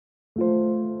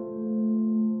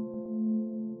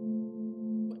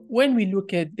when we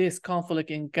look at this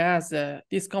conflict in Gaza,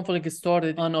 this conflict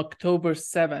started on October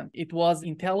 7th. It was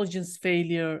intelligence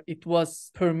failure. It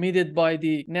was permitted by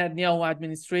the Netanyahu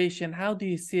administration. How do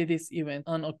you see this event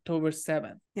on October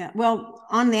 7th? Yeah, well,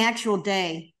 on the actual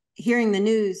day, hearing the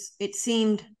news, it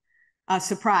seemed a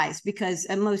surprise because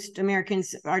most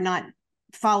Americans are not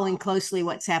following closely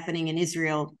what's happening in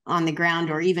Israel on the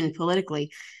ground or even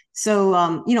politically. So,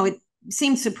 it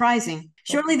seemed surprising.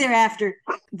 Shortly thereafter,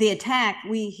 the attack,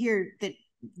 we hear that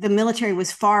the military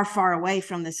was far, far away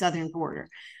from the southern border.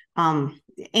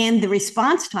 And the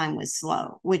response time was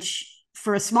slow, which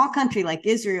for a small country like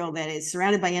Israel that is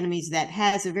surrounded by enemies, that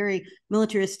has a very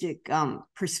militaristic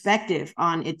perspective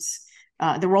on its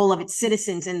the role of its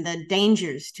citizens and the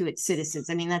dangers to its citizens.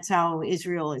 I mean, that's how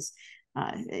Israel is.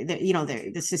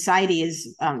 The society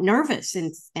is nervous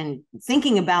and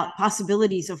thinking about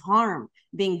possibilities of harm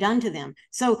being done to them.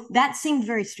 So that seemed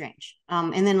very strange.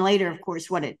 And then later, of course,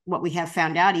 what we have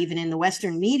found out, even in the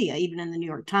Western media, even in the New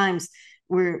York Times,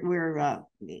 we're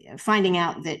finding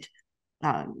out that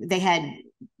they had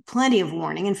plenty of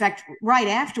warning. In fact, right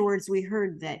afterwards, we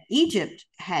heard that Egypt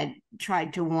had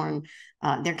tried to warn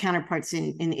their counterparts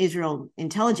in Israel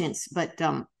intelligence, but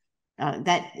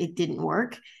that it didn't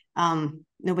work.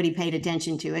 Nobody paid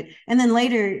attention to it. And then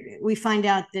later we find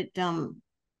out that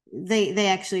they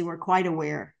actually were quite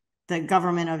aware. The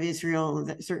government of Israel,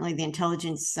 certainly the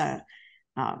intelligence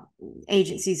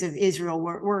agencies of Israel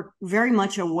were very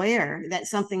much aware that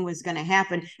something was going to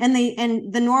happen. And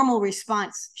the normal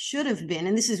response should have been,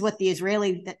 and this is what the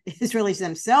Israelis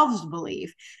themselves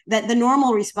believe, that the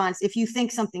normal response, if you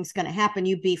think something's going to happen,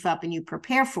 you beef up and you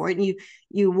prepare for it, and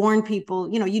you warn people,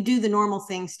 you do the normal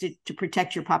things to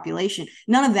protect your population.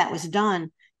 None of that was done.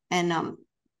 And,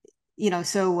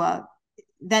 so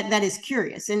that is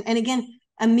curious. And again,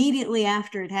 immediately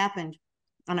after it happened,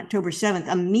 on October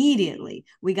 7th, immediately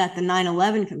we got the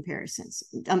 9/11 comparisons.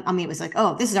 It was like,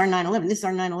 oh, this is our 9/11, this is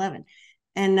our 9/11.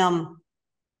 And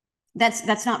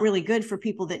that's not really good for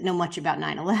people that know much about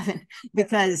 9/11,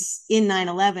 because in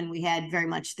 9/11 we had very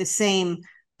much the same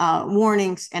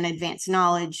warnings and advanced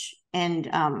knowledge, and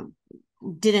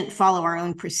didn't follow our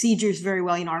own procedures very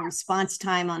well. Our response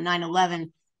time on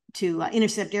 9/11 to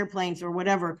intercept airplanes or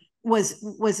whatever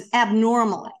was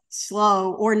abnormally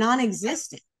slow or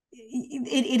non-existent.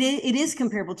 It is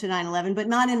comparable to 9/11, but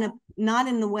not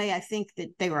in the way I think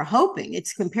that they were hoping.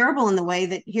 It's comparable in the way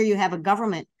that here you have a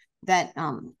government that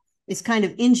is kind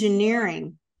of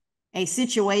engineering a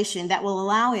situation that will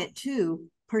allow it to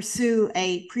pursue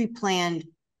a pre-planned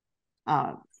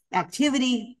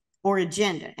activity or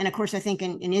agenda. And of course, I think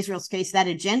in Israel's case, that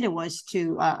agenda was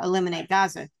to eliminate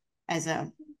Gaza as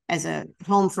a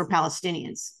home for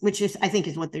Palestinians, which I think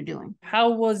is what they're doing. How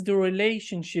was the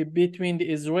relationship between the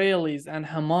Israelis and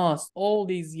Hamas all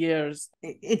these years?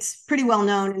 It's pretty well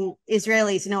known, and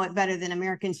Israelis know it better than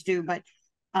Americans do, but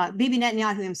Bibi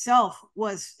Netanyahu himself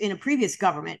was in a previous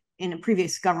government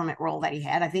role that he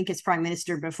had, I think as prime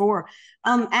minister before,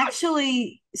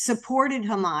 actually supported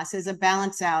Hamas as a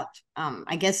balance out,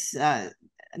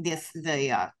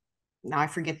 now I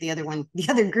forget the other one, the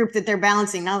other group that they're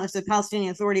balancing. Now it's the Palestinian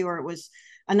Authority, or it was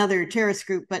another terrorist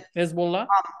group, but Hezbollah.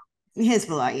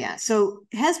 Hezbollah, yeah. So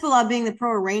Hezbollah being the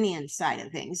pro-Iranian side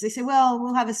of things, they say, well,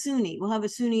 we'll have a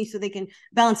Sunni so they can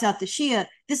balance out the Shia.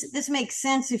 This makes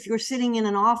sense if you're sitting in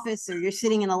an office or you're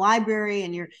sitting in a library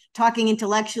and you're talking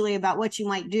intellectually about what you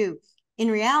might do. In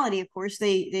reality, of course,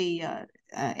 they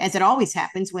as it always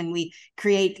happens when we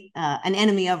create an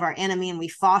enemy of our enemy and we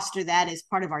foster that as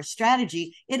part of our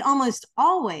strategy, it almost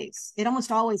always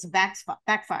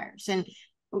backfires. And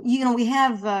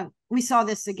we saw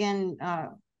this again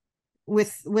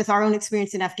with our own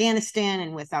experience in Afghanistan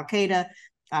and with Al Qaeda,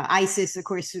 ISIS, of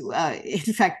course.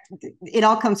 In fact, it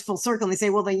all comes full circle. And they say,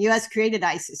 well, the U.S. created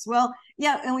ISIS. Well,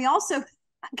 yeah, and we also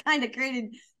kind of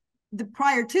created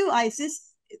prior to ISIS,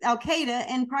 Al Qaeda,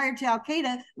 and prior to Al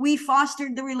Qaeda, we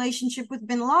fostered the relationship with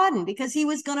bin Laden because he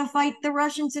was going to fight the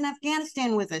Russians in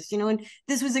Afghanistan with us, and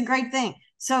this was a great thing.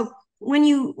 So when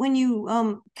you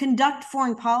conduct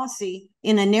foreign policy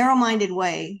in a narrow-minded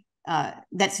way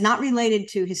that's not related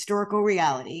to historical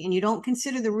reality, and you don't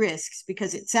consider the risks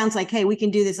because it sounds like, hey, we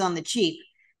can do this on the cheap.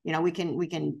 We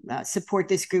can support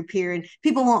this group here, and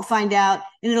people won't find out,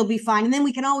 and it'll be fine. And then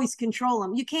we can always control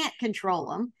them. You can't control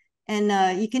them.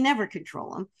 And you can never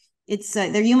control them.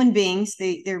 They're human beings.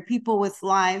 They're people with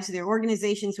lives. They're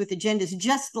organizations with agendas,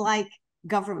 just like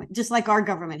government, just like our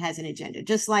government has an agenda,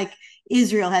 just like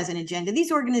Israel has an agenda.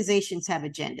 These organizations have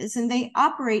agendas, and they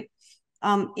operate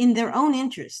in their own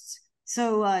interests.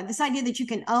 So this idea that you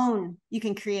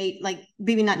can create, like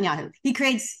Bibi Netanyahu, he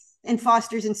creates and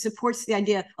fosters and supports the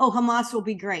idea, oh, Hamas will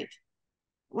be great.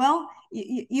 Well,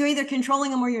 you're either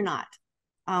controlling them or you're not.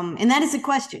 And that is a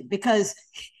question, because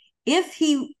if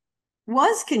he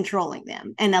was controlling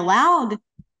them and allowed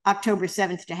October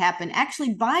 7th to happen,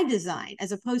 actually by design,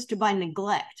 as opposed to by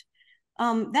neglect,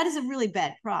 that is a really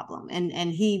bad problem.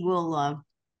 And he will,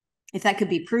 if that could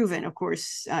be proven, of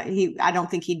course, I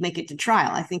don't think he'd make it to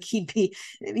trial. I think he'd be,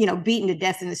 beaten to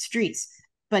death in the streets.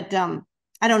 But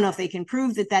I don't know if they can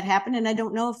prove that happened, and I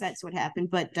don't know if that's what happened.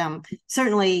 But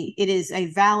certainly, it is a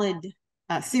valid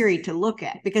theory to look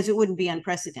at, because it wouldn't be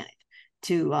unprecedented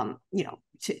to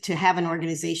to have an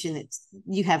organization that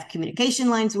you have communication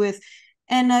lines with,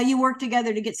 and you work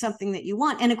together to get something that you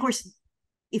want. And of course,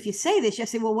 if you say this, you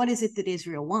say, well, what is it that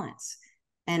Israel wants?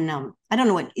 And I don't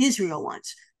know what Israel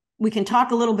wants. We can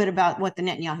talk a little bit about what the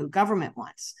Netanyahu government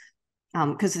wants,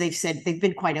 because they've said, they've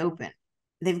been quite open.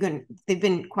 They've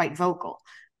been quite vocal,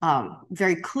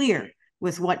 very clear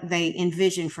with what they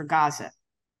envision for Gaza.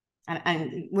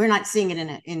 And we're not seeing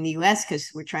it in the US, because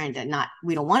we're trying to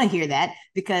we don't want to hear that,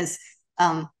 because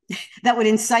that would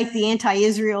incite the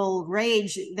anti-Israel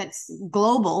rage that's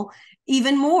global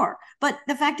even more. But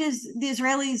the fact is, the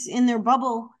Israelis in their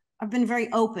bubble have been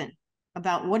very open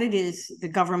about what it is the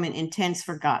government intends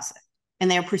for Gaza. And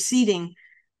they're proceeding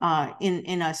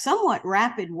in a somewhat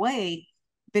rapid way,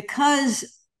 because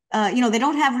they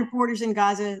don't have reporters in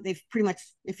Gaza. They've pretty much,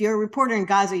 if you're a reporter in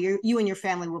Gaza, you and your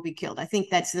family will be killed. I think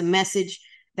that's the message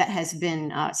that has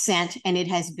been sent, and it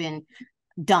has been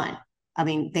done. I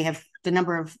mean, they have the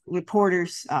number of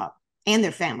reporters and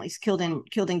their families killed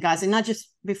in Gaza, not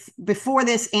just before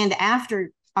this and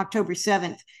after October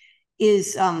 7th,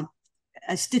 is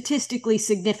statistically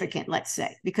significant, let's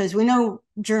say, because we know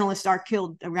journalists are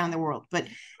killed around the world, but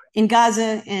in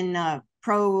Gaza, and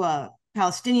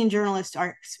pro-Palestinian journalists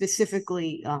are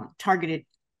specifically targeted.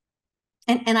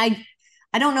 And I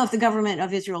don't know if the government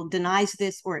of Israel denies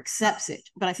this or accepts it,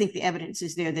 but I think the evidence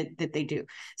is there that they do.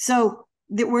 So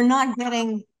that we're not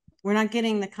getting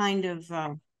the kind of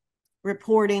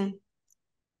reporting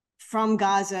from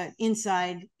Gaza,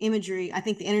 inside imagery. I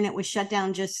think the internet was shut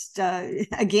down just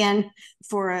again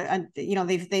for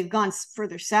they've gone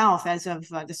further south as of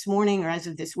this morning, or as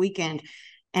of this weekend,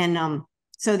 and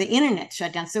so the internet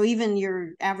shut down. So even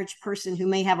your average person who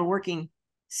may have a working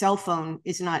cell phone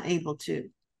is not able to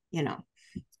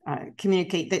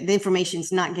communicate. The information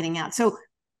is not getting out. So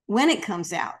when it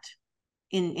comes out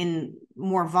in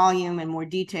more volume and more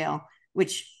detail,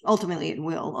 which ultimately it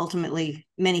will, ultimately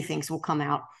many things will come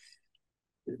out,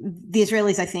 the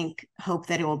Israelis, I think, hope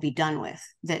that it will be done with,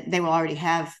 that they will already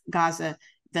have Gaza.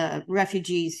 The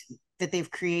refugees that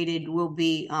they've created will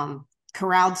be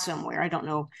corralled somewhere. I don't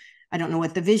know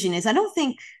what the vision is. I don't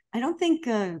think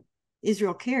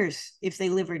Israel cares if they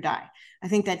live or die. I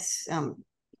think that's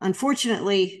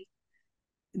unfortunately,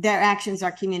 their actions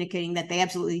are communicating that they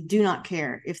absolutely do not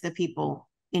care if the people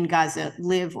in Gaza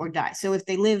live or die. So if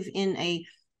they live in a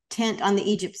tent on the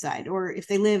Egypt side, or if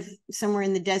they live somewhere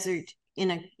in the desert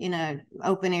in a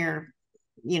open air,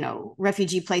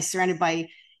 refugee place surrounded by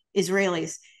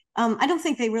Israelis, I don't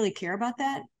think they really care about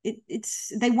that.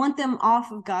 They want them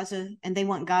off of Gaza, and they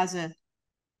want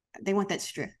that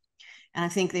strip. And I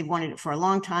think they've wanted it for a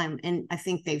long time. And I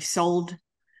think they've sold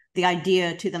the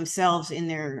idea to themselves in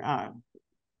their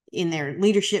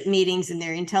leadership meetings, and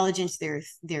their intelligence,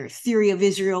 their theory of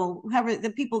Israel, however, the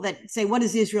people that say, what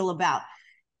is Israel about?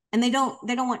 And they don't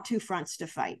want two fronts to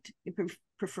fight. It's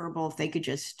preferable if they could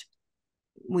just,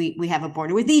 we have a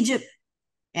border with Egypt,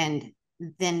 and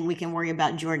then we can worry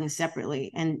about Jordan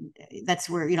separately. And that's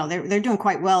where, they're doing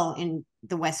quite well in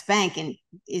the West Bank, and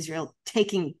Israel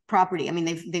taking property. I mean,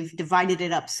 they've divided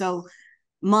it up so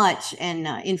much and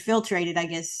infiltrated, I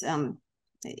guess,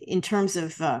 in terms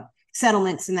of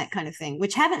settlements and that kind of thing,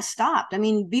 which haven't stopped. I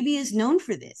mean, Bibi is known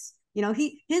for this.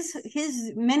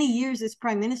 His many years as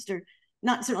prime minister,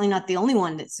 certainly not the only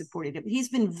one that supported it, but he's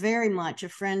been very much a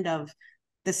friend of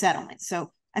the settlement.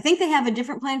 So I think they have a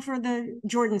different plan for the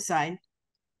Jordan side.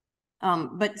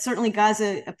 But certainly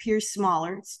Gaza appears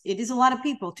smaller. It is a lot of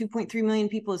people. 2.3 million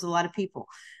people is a lot of people,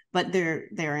 but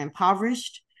they're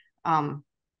impoverished.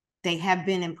 They have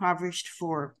been impoverished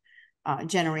for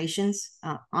generations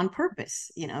on purpose,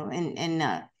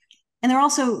 and they're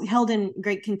also held in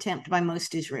great contempt by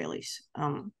most Israelis,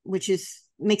 which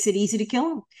makes it easy to kill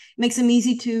them. It makes them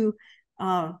easy to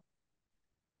hurt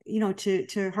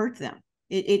them.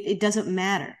 It doesn't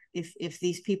matter if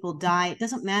these people die. It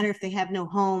doesn't matter if they have no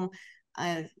home.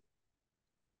 I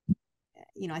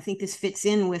think this fits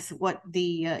in with what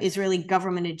the Israeli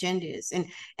government agenda is. And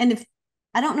if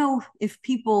I don't know if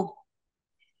people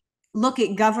look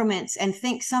at governments and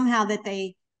think somehow that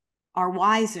they are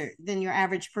wiser than your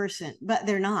average person, but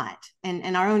they're not.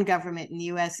 And our own government in the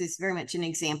US is very much an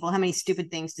example. How many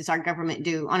stupid things does our government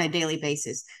do on a daily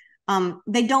basis?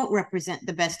 They don't represent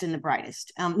the best and the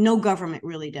brightest. No government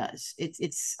really does.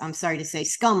 It's I'm sorry to say,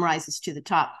 scum rises to the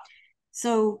top.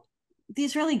 So the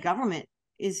Israeli government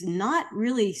is not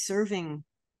really serving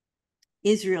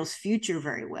Israel's future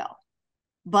very well.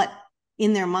 But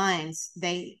in their minds,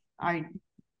 they are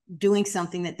doing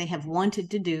something that they have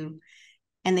wanted to do,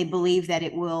 and they believe that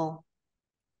it will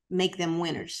make them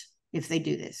winners if they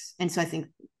do this. And so I think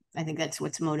that's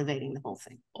what's motivating the whole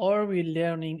thing. Are we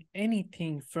learning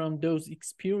anything from those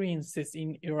experiences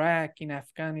in Iraq, in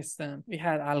Afghanistan? We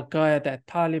had Al-Qaeda,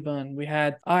 Taliban, we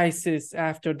had ISIS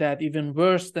after that, even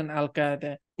worse than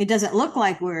Al-Qaeda. It doesn't look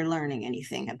like we're learning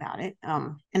anything about it.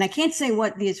 And I can't say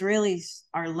what the Israelis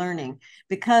are learning,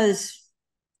 because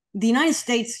the United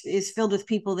States is filled with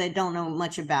people that don't know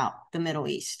much about the Middle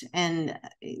East. And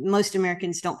most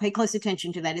Americans don't pay close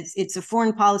attention to that. It's a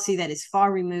foreign policy that is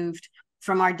far removed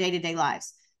from our day-to-day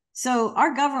lives. So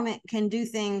our government can do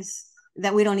things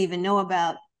that we don't even know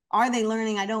about. Are they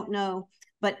learning? I don't know.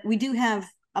 But we do have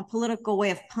a political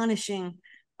way of punishing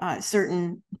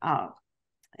certain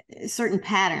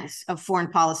patterns of foreign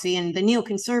policy. And the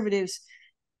neoconservatives,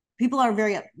 people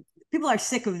are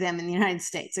sick of them in the United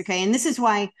States, okay? And this is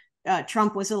why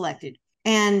Trump was elected.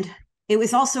 And it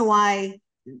was also why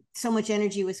so much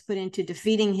energy was put into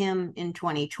defeating him in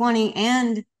 2020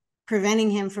 and preventing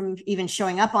him from even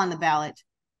showing up on the ballot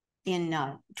in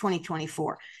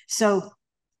 2024. So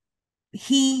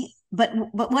but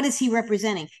what is he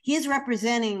representing? He is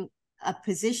representing a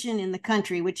position in the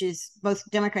country, which is both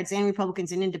Democrats and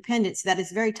Republicans and independents, that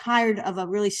is very tired of a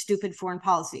really stupid foreign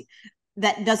policy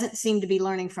that doesn't seem to be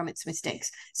learning from its mistakes.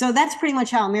 So that's pretty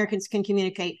much how Americans can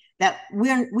communicate that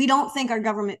we don't think our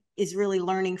government is really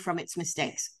learning from its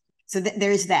mistakes. So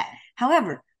there's that.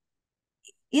 However,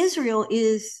 Israel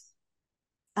is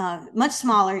much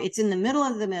smaller. It's in the middle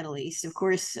of the Middle East. Of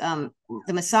course, the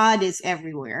Mossad is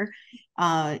everywhere.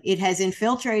 It has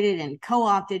infiltrated and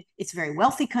co-opted. It's a very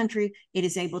wealthy country. It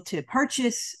is able to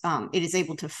purchase. It is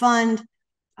able to fund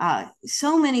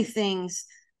so many things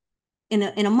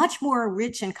in a much more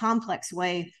rich and complex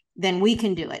way than we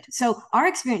can do it. So our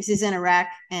experiences in Iraq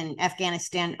and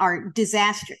Afghanistan are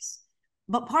disastrous.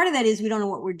 But part of that is we don't know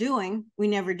what we're doing. We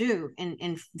never do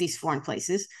in these foreign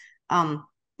places.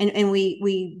 And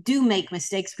we do make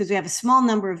mistakes because we have a small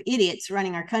number of idiots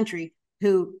running our country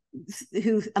who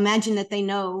imagine that they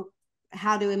know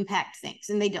how to impact things,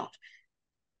 and they don't.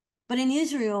 But in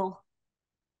Israel,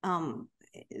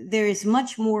 there is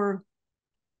much more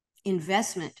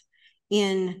investment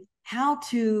in how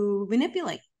to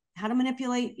manipulate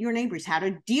your neighbors, how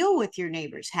to deal with your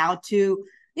neighbors, how to,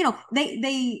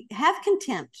 they have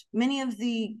contempt. Many of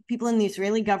the people in the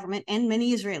Israeli government and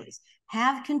many Israelis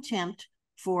have contempt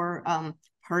for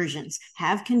Persians,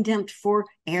 have contempt for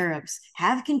Arabs,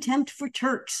 have contempt for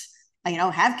Turks,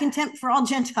 have contempt for all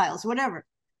Gentiles, whatever.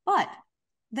 But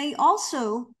they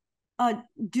also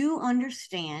do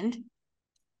understand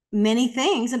many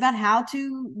things about how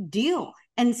to deal.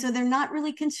 And so they're not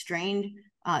really constrained.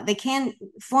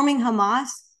 Forming Hamas,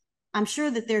 I'm sure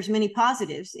that there's many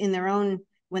positives in their own,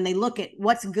 when they look at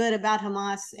what's good about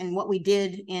Hamas and what we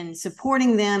did in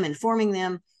supporting them and forming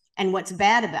them and what's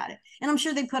bad about it. And I'm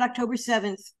sure they put October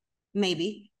 7th,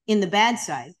 maybe, in the bad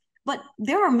side. But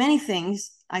there are many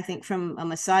things, I think, from a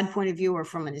Mossad point of view or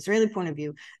from an Israeli point of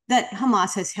view, that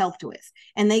Hamas has helped with.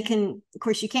 And they can, of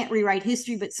course, you can't rewrite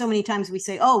history, but so many times we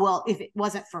say, oh, well, if it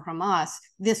wasn't for Hamas,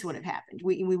 this would have happened.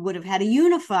 We would have had a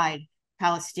unified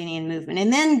Palestinian movement.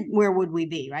 And then where would we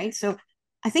be, right? So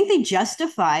I think they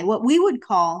justify what we would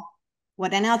call,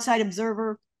 what an outside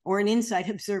observer or an inside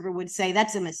observer would say,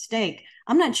 that's a mistake.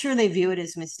 I'm not sure they view it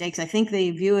as mistakes. I think they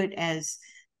view it as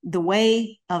the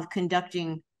way of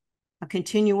conducting a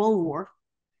continual war.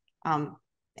 And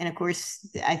of course,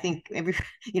 I think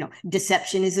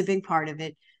deception is a big part of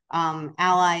it.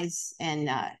 Allies and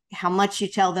how much you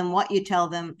tell them, what you tell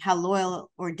them, how loyal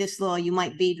or disloyal you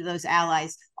might be to those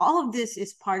allies. All of this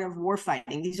is part of war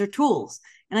fighting. These are tools.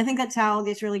 And I think that's how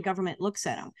the Israeli government looks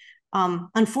at them.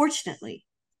 Unfortunately,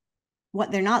 what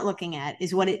they're not looking at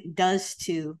is what it does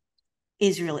to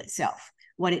Israel itself,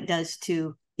 what it does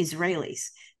to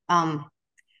Israelis.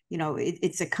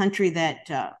 It's a country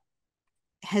that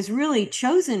has really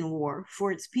chosen war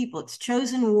for its people. It's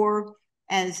chosen war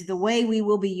as the way we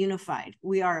will be unified.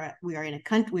 We are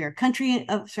a country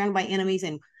surrounded by enemies,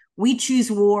 and we choose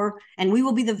war, and we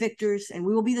will be the victors, and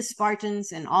we will be the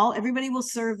Spartans, and everybody will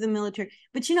serve the military.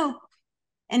 But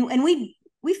and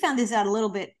we found this out a little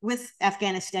bit with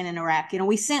Afghanistan and Iraq.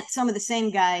 We sent some of the same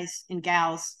guys and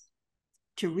gals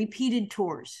to repeated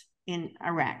tours in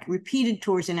Iraq, repeated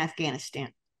tours in Afghanistan,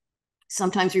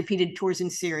 sometimes repeated tours in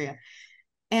Syria.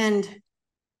 And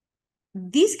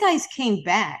these guys came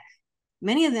back,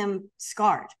 many of them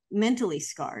scarred, mentally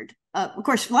scarred. Of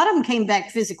course, a lot of them came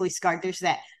back physically scarred, there's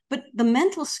that. But the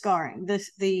mental scarring,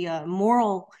 the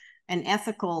moral and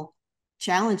ethical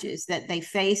challenges that they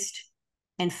faced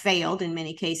and failed in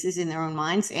many cases in their own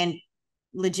minds, and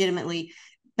legitimately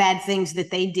bad things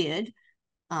that they did,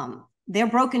 they're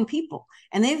broken people.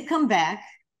 And they've come back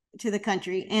to the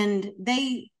country, and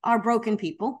they are broken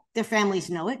people. Their families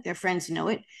know it. Their friends know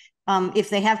it. If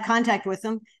they have contact with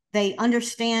them, they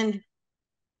understand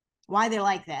why they're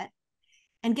like that.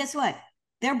 And guess what?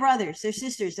 Their brothers, their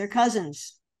sisters, their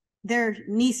cousins, their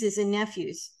nieces and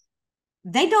nephews,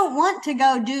 they don't want to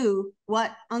go do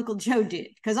what Uncle Joe did,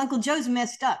 because Uncle Joe's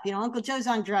messed up. You know, Uncle Joe's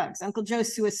on drugs. Uncle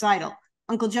Joe's suicidal.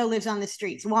 Uncle Joe lives on the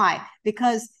streets. Why?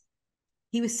 Because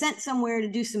he was sent somewhere to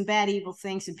do some bad, evil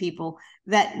things to people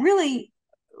that really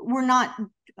were not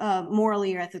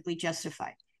morally or ethically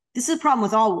justified. This is a problem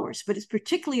with all wars, but it's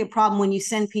particularly a problem when you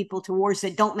send people to wars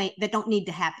that don't need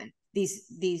to happen.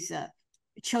 These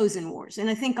chosen wars. And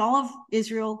I think all of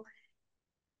Israel,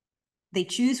 they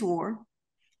choose war,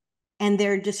 and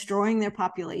they're destroying their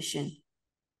population,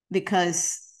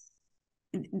 because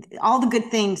all the good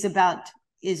things about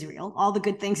Israel, all the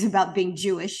good things about being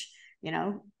Jewish, you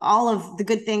know, all of the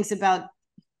good things about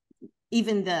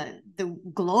even the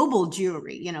global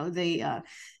Jewry, you know, the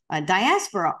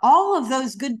diaspora, all of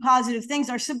those good positive things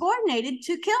are subordinated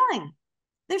to killing.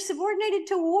 They're subordinated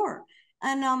to war.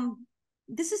 And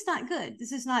this is not good.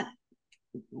 This is not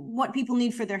what people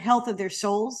need for their health of their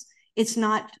souls. It's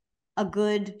not a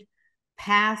good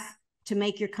path to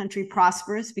make your country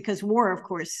prosperous, because war, of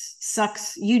course,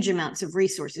 sucks huge amounts of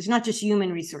resources, not just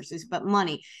human resources, but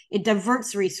money. It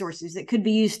diverts resources that could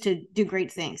be used to do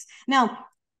great things. Now,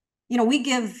 you know, we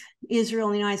give Israel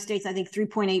and the United States, I think,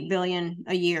 $3.8 billion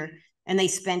a year, and they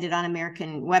spend it on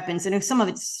American weapons. And some of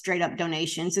it's straight up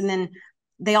donations. And then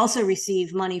they also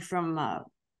receive money from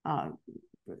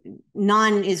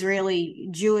non-Israeli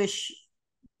Jewish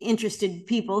interested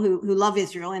people who love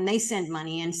Israel, and they send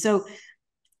money. And so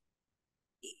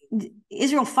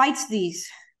Israel fights these.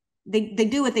 They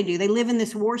do what they do. They live in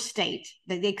this war state.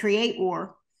 They create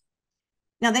war.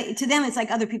 Now, to them, it's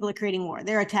like other people are creating war.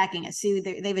 They're attacking us. See,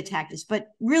 they've attacked us. But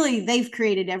really, they've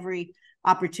created every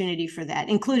opportunity for that,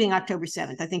 including October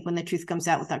 7th. I think when the truth comes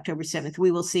out with October 7th,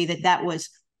 we will see that was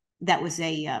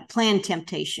a planned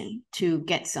temptation to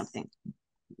get something.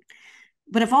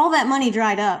 But if all that money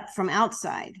dried up from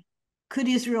outside, could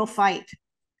Israel fight?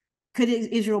 Could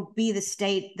Israel be the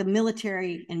state, the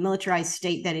military and militarized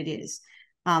state that it is?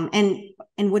 And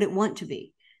would it want to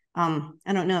be? I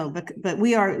don't know, but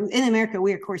we are, in America,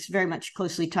 we are, of course, very much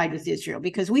closely tied with Israel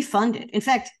because we fund it. In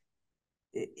fact,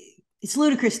 it's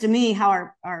ludicrous to me how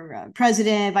our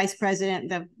president, vice president,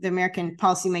 the American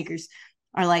policymakers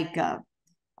are like,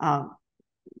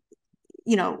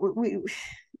 you know,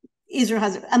 Israel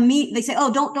has they say,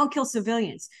 oh, don't kill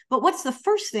civilians. But what's the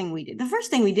first thing we did? The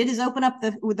first thing we did is open up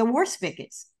the war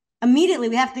spigots. Immediately,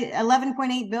 we have to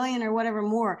 11.8 billion or whatever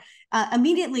more.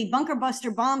 Immediately, bunker buster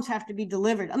bombs have to be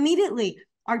delivered. Immediately,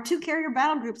 our 2 carrier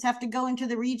battle groups have to go into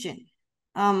the region.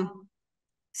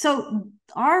 So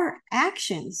our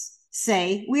actions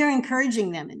say we are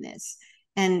encouraging them in this.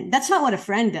 And that's not what a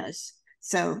friend does.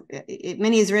 So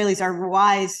many Israelis are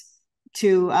wise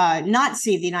to not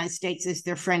see the United States as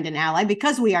their friend and ally,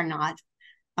 because we are not.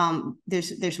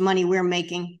 There's money we're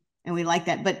making, and we like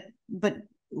that. But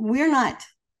we're not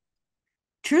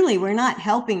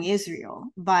helping Israel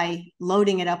by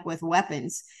loading it up with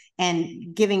weapons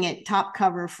and giving it top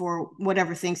cover for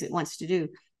whatever things it wants to do.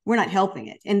 We're not helping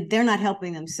it, and they're not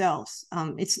helping themselves.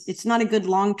 It's not a good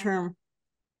long-term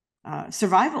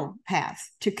survival path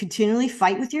to continually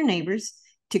fight with your neighbors,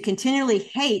 to continually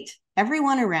hate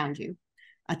everyone around you,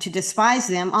 to despise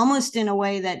them almost in a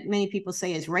way that many people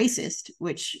say is racist,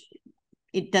 which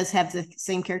it does have the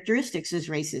same characteristics as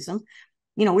racism.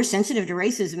 You know, we're sensitive to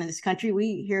racism in this country.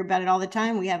 We hear about it all the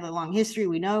time. We have a long history.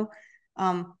 We know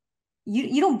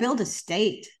you don't build a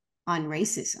state on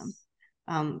racism,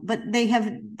 but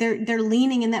they're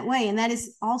leaning in that way, and that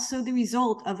is also the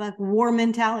result of a war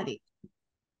mentality.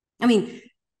 I mean,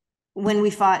 when we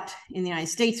fought in the United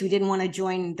States, we didn't want to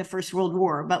join the First World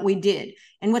War, but we did.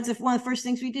 And what's one of the first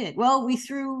things we did? Well, we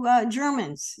threw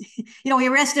Germans. You know, we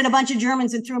arrested a bunch of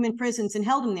Germans and threw them in prisons and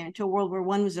held them there until World War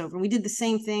I was over. And we did the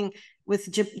same thing with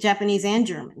Japanese and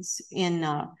Germans in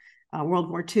World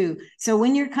War II. So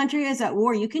when your country is at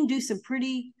war, you can do some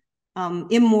pretty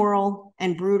immoral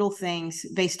and brutal things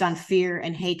based on fear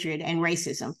and hatred and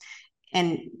racism.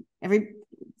 And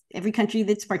every country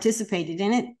that's participated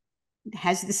in it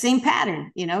has the same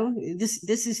pattern.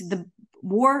 This is the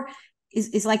war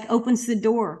is like opens the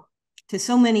door to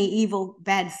so many evil,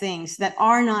 bad things that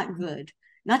are not good.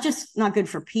 Not just not good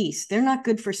for peace, they're not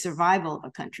good for survival of a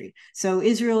country. So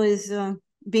Israel is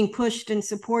being pushed and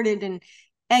supported and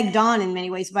egged on in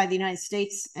many ways by the United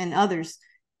States and others.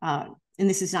 And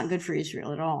this is not good for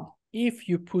Israel at all. If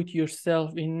you put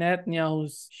yourself in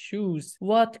Netanyahu's shoes,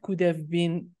 what could have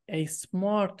been a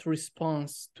smart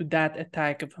response to that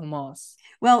attack of Hamas?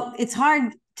 Well, it's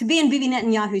hard to be in Bibi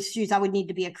Netanyahu's shoes. I would need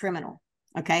to be a criminal.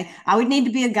 Okay, I would need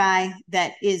to be a guy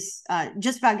that is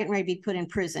just about getting ready to be put in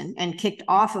prison and kicked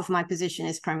off of my position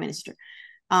as prime minister.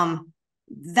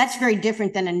 That's very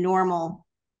different than a normal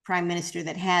prime minister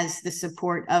that has the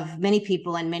support of many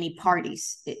people and many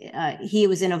parties. He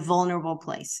was in a vulnerable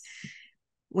place.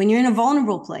 When you're in a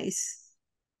vulnerable place,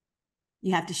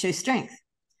 you have to show strength.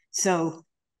 So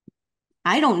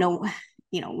I don't know,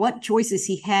 what choices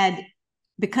he had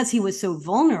because he was so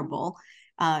vulnerable.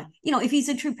 If he's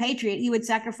a true patriot, he would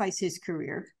sacrifice his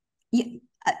career.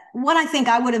 What I think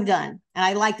I would have done, and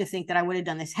I like to think that I would have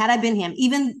done this, had I been him,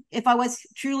 even if I was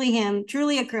truly him,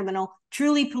 truly a criminal,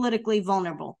 truly politically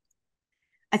vulnerable,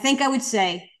 I think I would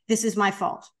say, this is my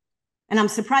fault. And I'm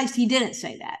surprised he didn't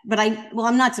say that. But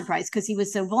I'm not surprised because he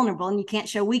was so vulnerable and you can't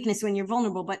show weakness when you're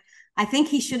vulnerable. But I think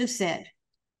he should have said,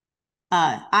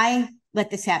 I let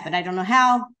this happen. I don't know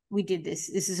how we did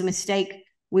this. This is a mistake.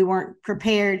 We weren't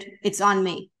prepared. It's on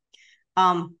me.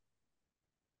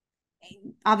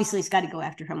 Obviously, it's got to go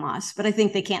after Hamas, but I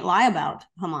think they can't lie about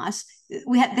Hamas.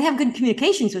 They have good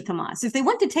communications with Hamas. If they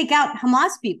want to take out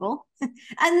Hamas people,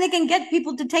 and they can get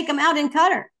people to take them out in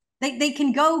Qatar, they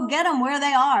can go get them where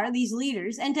they are, these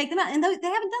leaders, and take them out. And they haven't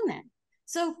done that.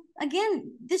 So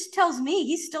again, this tells me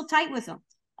he's still tight with them.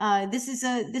 This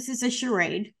is a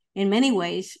charade in many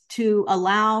ways to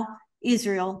allow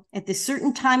Israel at this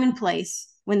certain time and place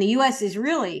when the U.S. is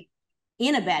really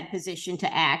in a bad position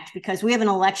to act because we have an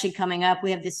election coming up.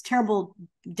 We have this terrible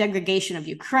degradation of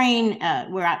Ukraine,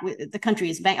 where our country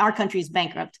is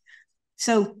bankrupt.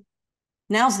 So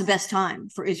now's the best time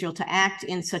for Israel to act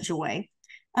in such a way.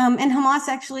 And Hamas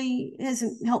actually has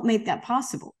helped make that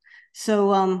possible.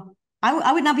 So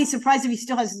I would not be surprised if he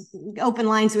still has open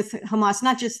lines with Hamas,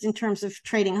 not just in terms of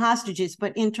trading hostages,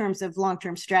 but in terms of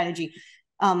long-term strategy.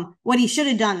 What he should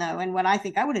have done, though, and what I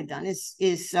think I would have done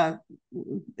is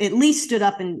at least stood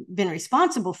up and been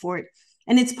responsible for it.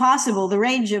 And it's possible the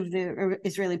rage of the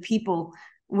Israeli people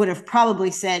would have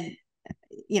probably said,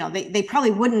 they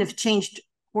probably wouldn't have changed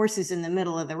horses in the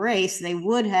middle of the race. They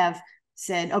would have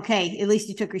said, okay, at least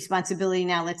you took responsibility.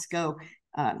 Now let's go,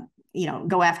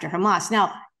 go after Hamas.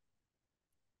 Now,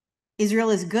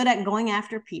 Israel is good at going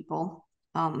after people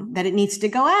that it needs to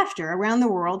go after around the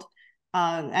world.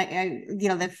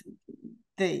 The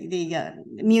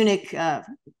Munich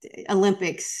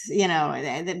Olympics,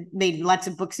 they made lots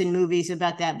of books and movies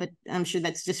about that, but I'm sure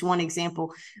that's just one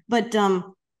example. But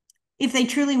if they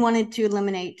truly wanted to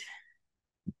eliminate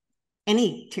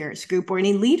any terrorist group or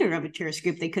any leader of a terrorist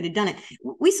group, they could have done it.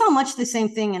 We saw much the same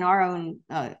thing in our own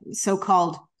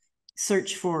so-called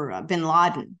search for bin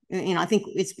Laden. I think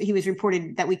he was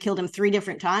reported that we killed him 3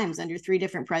 different times under 3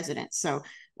 different presidents. So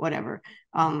whatever.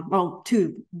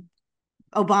 2.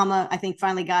 Obama, I think,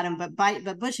 finally got him,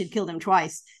 but Bush had killed him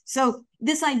twice. So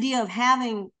this idea of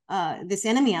having this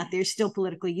enemy out there is still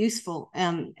politically useful.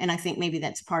 And I think maybe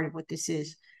that's part of what this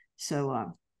is. So I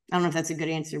don't know if that's a good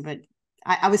answer, but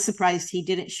I was surprised he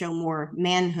didn't show more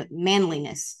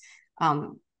manliness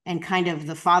and kind of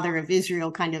the father of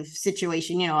Israel kind of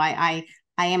situation. I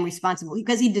am responsible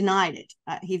because he denied it.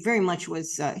 He very much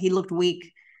was, he looked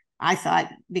weak, I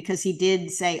thought, because he did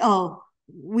say, oh,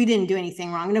 we didn't do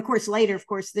anything wrong. And of course, later,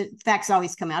 the facts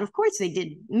always come out. Of course, they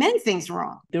did many things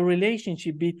wrong. The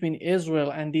relationship between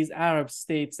Israel and these Arab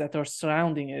states that are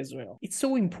surrounding Israel, it's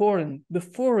so important.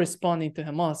 Before responding to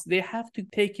Hamas, they have to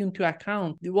take into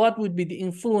account what would be the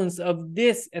influence of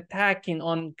this attacking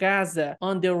on Gaza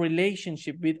on their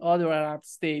relationship with other Arab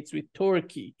states, with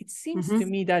Turkey. It seems to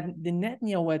me that the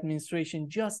Netanyahu administration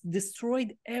just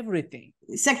destroyed everything.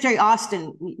 Secretary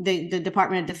Austin, the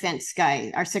Department of Defense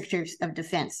guy, our Secretary of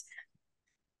Defense,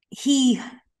 he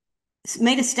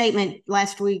made a statement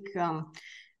last week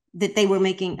that they were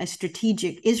making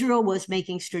Israel was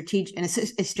making a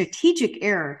strategic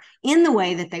error in the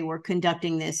way that they were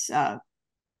conducting this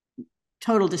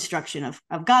total destruction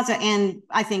of Gaza, and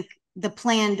I think the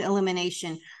planned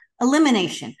elimination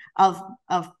of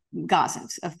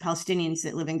Gazans, of Palestinians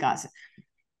that live in Gaza.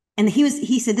 And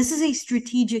he said, this is a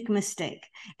strategic mistake.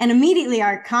 And immediately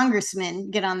our congressmen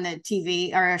get on the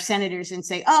TV, or our senators, and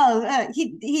say,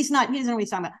 he doesn't know what he's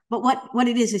talking about. But what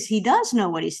it is he does know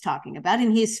what he's talking about.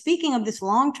 And he is speaking of this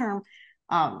long-term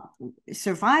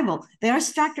survival.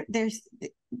 There's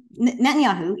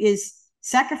Netanyahu is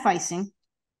sacrificing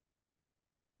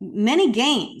many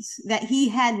gains that he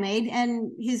had made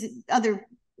and his other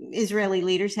Israeli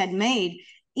leaders had made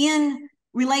in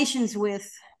relations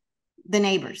with the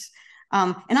neighbors.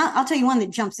 And I'll tell you one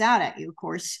that jumps out at you, of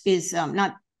course, is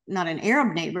not an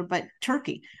Arab neighbor, but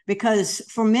Turkey, because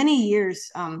for many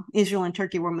years, Israel and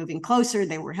Turkey were moving closer.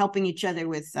 They were helping each other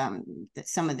with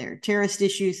some of their terrorist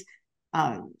issues,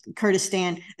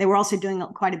 Kurdistan. They were also doing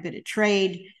quite a bit of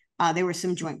trade. There were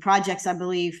some joint projects, I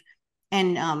believe.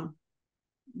 And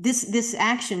this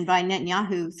action by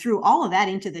Netanyahu threw all of that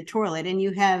into the toilet. And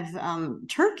you have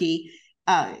Turkey,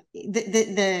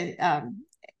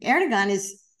 Erdogan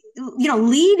is,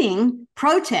 leading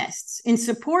protests in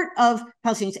support of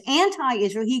Palestinians,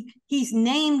 anti-Israel. He's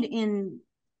named in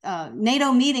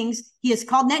NATO meetings. He has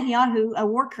called Netanyahu a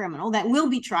war criminal that will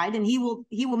be tried, and he will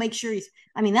make sure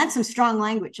that's some strong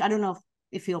language. I don't know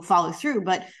if he'll follow through,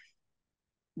 but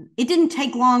it didn't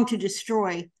take long to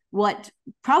destroy what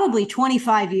probably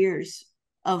 25 years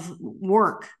of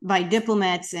work by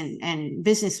diplomats and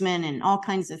businessmen and all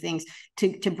kinds of things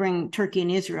to bring Turkey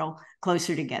and Israel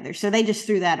closer together. So they just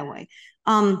threw that away.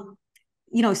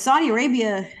 Saudi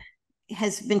Arabia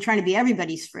has been trying to be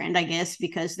everybody's friend, I guess,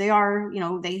 because they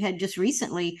had just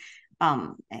recently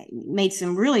made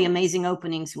some really amazing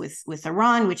openings with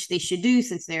Iran, which they should do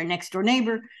since they're next door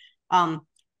neighbor.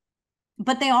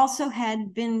 But they also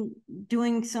had been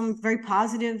doing some very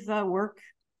positive work,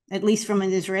 at least from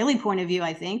an Israeli point of view,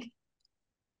 I think,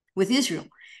 with Israel.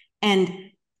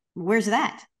 And where's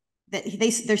that?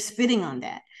 They're spitting on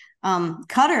that.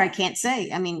 Qatar, I can't say.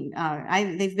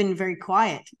 They've been very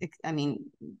quiet.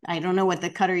 I don't know what the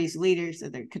Qataris leaders or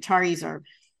the Qataris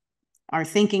are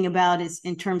thinking about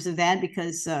in terms of that,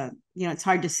 because it's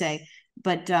hard to say.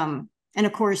 But and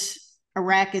of course,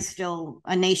 Iraq is still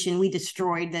a nation we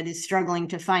destroyed that is struggling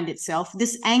to find itself.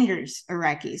 This angers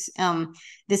Iraqis.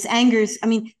 This angers.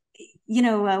 I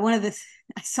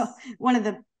saw one of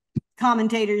the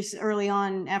commentators early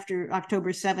on after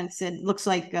October 7th said, looks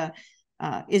like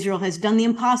Israel has done the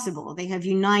impossible. They have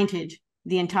united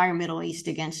the entire Middle East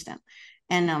against them.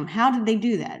 And how did they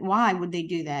do that? Why would they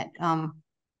do that?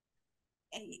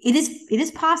 It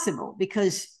is possible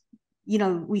because,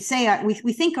 we say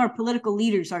we think our political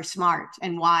leaders are smart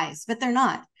and wise, but they're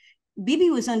not. Bibi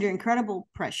was under incredible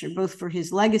pressure, both for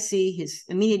his legacy, his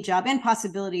immediate job, and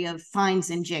possibility of fines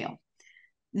and jail.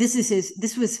 This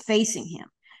was facing him.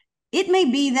 It may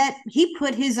be that he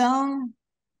put his own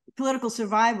political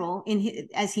survival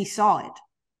as he saw it,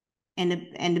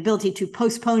 and ability to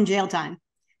postpone jail time.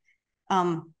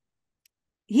 That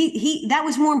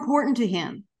was more important to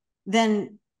him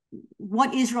than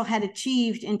what Israel had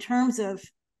achieved in terms of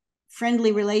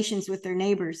friendly relations with their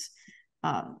neighbors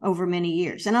over many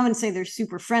years. And I wouldn't say they're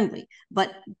super friendly,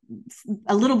 but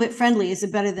a little bit friendly is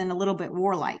better than a little bit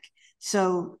warlike.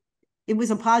 So it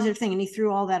was a positive thing, and he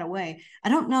threw all that away. I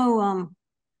don't know.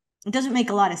 It doesn't make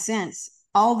a lot of sense,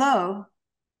 although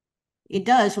it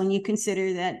does when you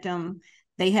consider that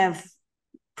they have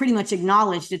pretty much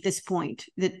acknowledged at this point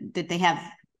that they have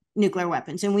nuclear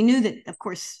weapons. And we knew that, of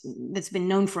course, that's been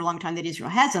known for a long time that Israel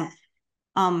has them.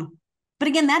 But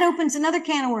again, that opens another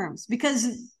can of worms, because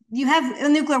you have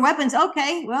nuclear weapons.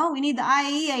 Okay, well, we need the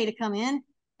IAEA to come in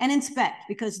and inspect,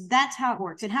 because that's how it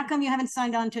works. And how come you haven't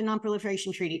signed on to a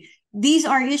non-proliferation treaty? These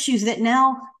are issues that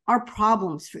now are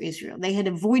problems for Israel. They had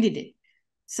avoided it.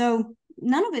 So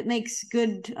none of it makes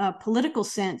good political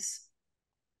sense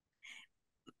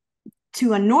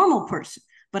to a normal person.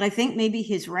 But I think maybe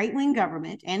his right-wing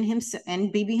government and himself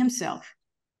and Bibi himself,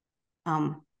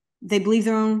 they believe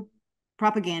their own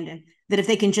propaganda, that if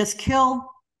they can just kill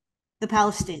the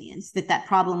Palestinians, that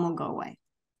problem will go away.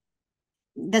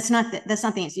 That's not the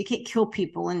answer. You can't kill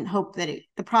people and hope that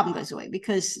the problem goes away,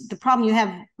 because the problem you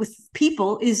have with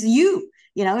people is you.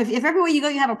 If everywhere you go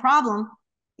you have a problem,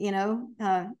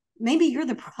 maybe you're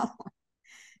the problem.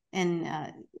 And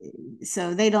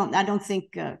so I don't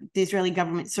think the Israeli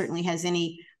government certainly has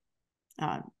any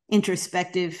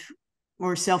introspective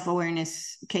or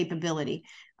self-awareness capability.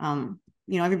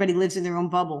 Everybody lives in their own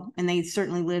bubble, and they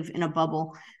certainly live in a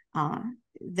bubble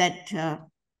that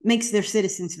makes their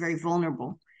citizens very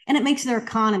vulnerable, and it makes their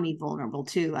economy vulnerable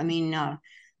too.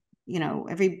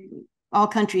 All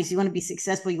countries, you want to be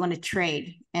successful, you want to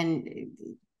trade, and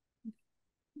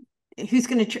who's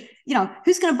going to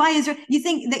buy Israel? You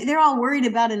think they're all worried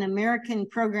about an American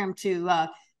program to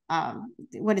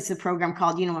what is the program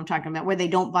called? You know what I'm talking about, where they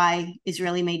don't buy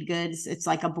Israeli-made goods. It's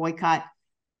like a boycott,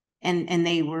 and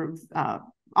they were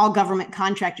all government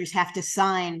contractors have to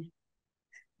sign.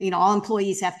 All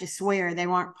employees have to swear they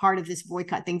weren't part of this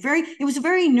boycott thing. It was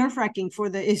very nerve-wracking for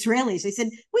the Israelis. They said,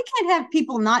 we can't have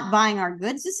people not buying our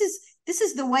goods. This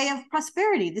is the way of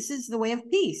prosperity. This is the way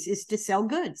of peace, is to sell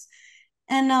goods.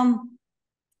 And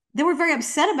they were very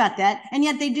upset about that. And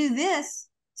yet they do this.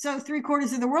 So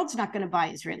 3/4 of the world's not going to buy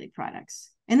Israeli products.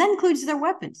 And that includes their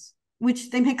weapons, which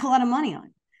they make a lot of money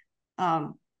on.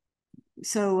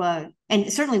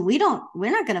 And certainly we're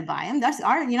not going to buy them.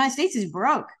 Our United States is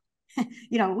broke.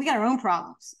 We got our own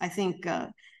problems. I think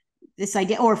this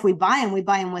idea, or if we buy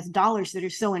them with dollars that are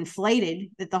so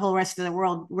inflated that the whole rest of the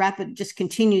world just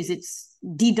continues its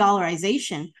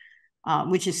de-dollarization,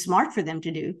 which is smart for them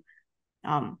to do.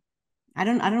 I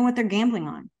don't know what they're gambling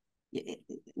on.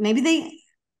 Maybe they're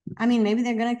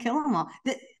going to kill them all.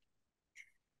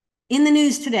 In the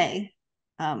news today,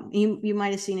 you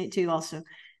might have seen it too. Also,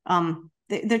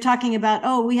 they're talking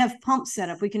about, we have pumps set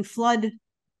up. We can flood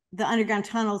the underground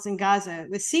tunnels in Gaza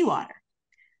with seawater,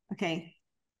 okay,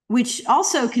 which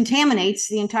also contaminates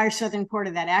the entire southern part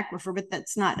of that aquifer, but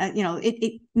that's not,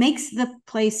 it makes the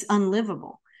place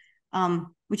unlivable,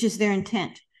 which is their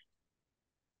intent.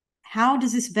 How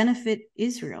does this benefit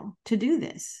Israel to do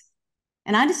this?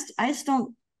 And I just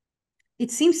don't,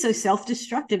 it seems so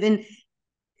self-destructive, and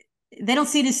they don't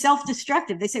see it as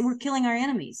self-destructive. They say we're killing our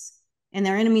enemies. And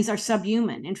their enemies are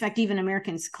subhuman. In fact, even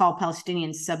Americans call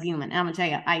Palestinians subhuman. And I'm going to tell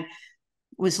you, I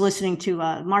was listening to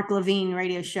Mark Levine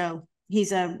radio show.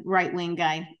 He's a right-wing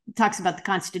guy. He talks about the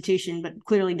Constitution, but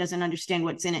clearly doesn't understand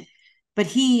what's in it. But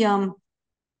he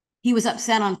was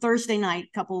upset on Thursday night,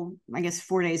 5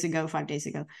 days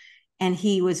ago. And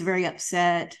he was very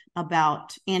upset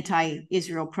about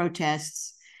anti-Israel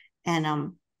protests.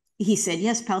 And he said,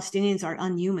 yes, Palestinians are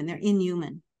unhuman. They're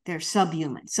inhuman. They're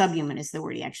subhuman. Subhuman is the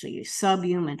word he actually used,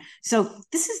 subhuman. So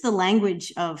this is the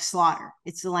language of slaughter.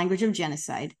 It's the language of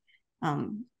genocide.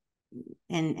 And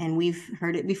we've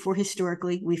heard it before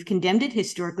historically. We've condemned it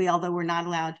historically, although we're not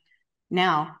allowed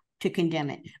now to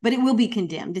condemn it. But it will be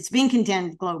condemned. It's being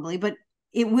condemned globally, but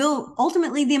it will,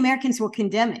 ultimately, the Americans will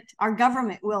condemn it. Our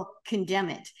government will condemn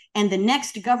it. And the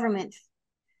next government,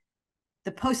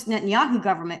 the post-Netanyahu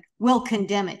government, will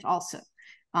condemn it also.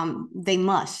 They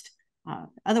must.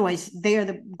 Otherwise, they are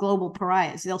the global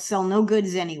pariahs. They'll sell no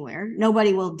goods anywhere.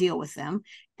 Nobody will deal with them.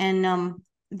 And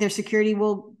their security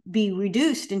will be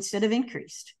reduced instead of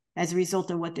increased as a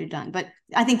result of what they've done. But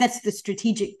I think that's the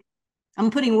strategic. I'm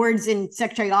putting words in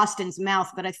Secretary Austin's mouth,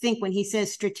 but I think when he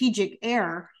says strategic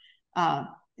error,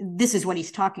 this is what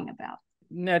he's talking about.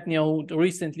 Netanyahu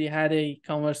recently had a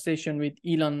conversation with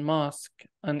Elon Musk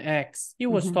on X. He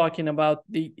was talking about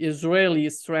the Israeli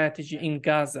strategy in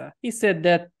Gaza. He said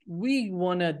that we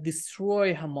want to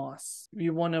destroy Hamas. We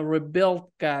want to rebuild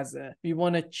Gaza. We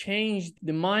want to change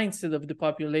the mindset of the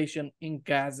population in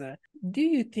Gaza. Do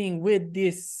you think with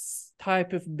this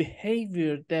type of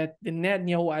behavior that the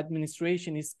Netanyahu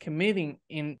administration is committing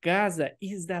in Gaza,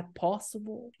 is that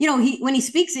possible? When he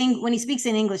speaks in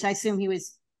English, I assume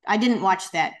I didn't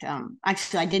watch that.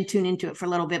 Actually, I did tune into it for a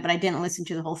little bit, but I didn't listen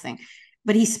to the whole thing.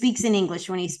 But he speaks in English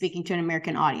when he's speaking to an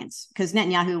American audience, because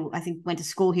Netanyahu, I think, went to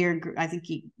school here. I think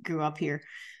he grew up here.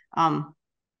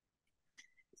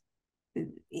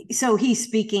 So he's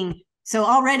speaking. So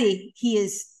already he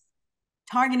is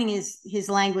targeting his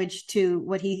language to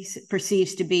what he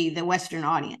perceives to be the Western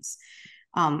audience.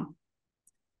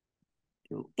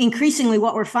 Increasingly,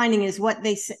 what we're finding is what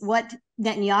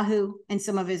Netanyahu and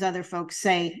some of his other folks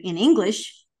say in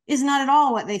English is not at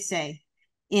all what they say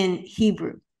in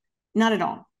Hebrew. Not at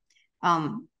all.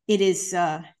 It is,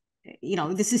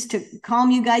 this is to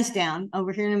calm you guys down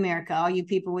over here in America, all you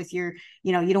people with your,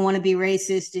 you don't want to be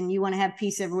racist and you want to have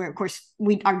peace everywhere. Of course,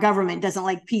 our government doesn't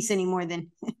like peace any more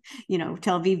than,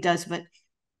 Tel Aviv does. But,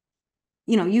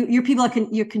 your people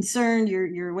you're concerned,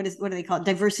 you're what do they call it?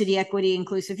 Diversity, equity,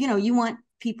 inclusive. You want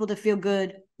people to feel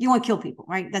good. You want to kill people,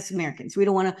 right? That's Americans. We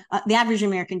don't want to, the average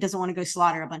American doesn't want to go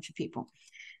slaughter a bunch of people.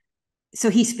 So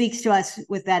he speaks to us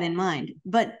with that in mind.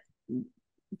 But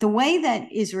the way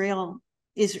that Israel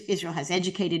has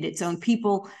educated its own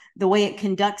people, the way it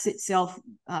conducts itself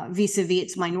vis-a-vis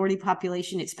its minority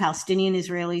population, its Palestinian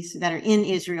Israelis that are in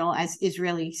Israel as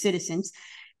Israeli citizens,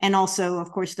 and also,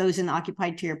 of course, those in the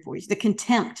occupied territories, the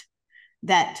contempt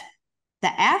that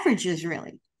the average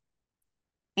Israeli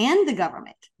and the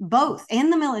government, both,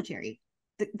 and the military,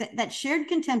 that shared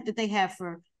contempt that they have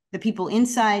for the people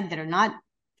inside that are not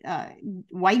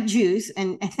white Jews,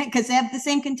 and because they have the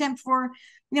same contempt for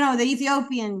the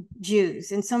Ethiopian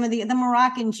Jews and some of the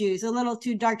Moroccan Jews, a little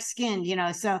too dark skinned,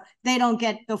 so they don't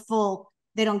get the full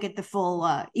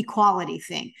equality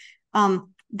thing.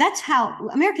 That's how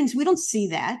Americans, we don't see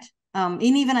that. And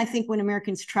even I think when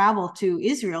Americans travel to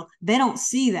Israel, they don't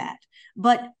see that.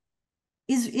 But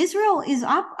Israel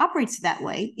operates that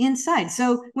way inside.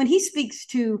 So when he speaks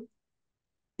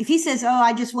if he says, oh,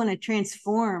 I just want to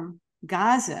transform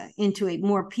Gaza into a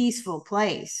more peaceful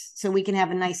place so we can have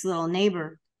a nice little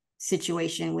neighbor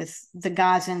situation with the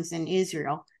Gazans and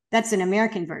Israel, that's an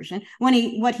American version. When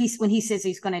he says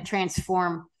he's going to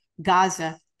transform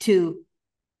Gaza to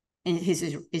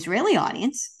his Israeli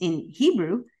audience in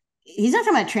Hebrew, he's not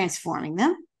talking about transforming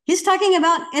them. He's talking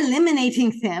about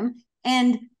eliminating them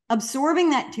and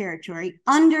absorbing that territory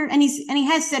and he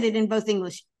has said it in both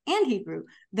English and Hebrew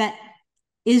that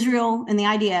Israel and the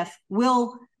IDF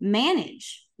will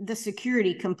manage the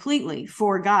security completely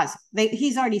for Gaza.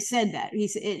 He's already said that.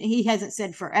 He hasn't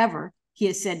said forever. He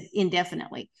has said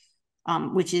indefinitely,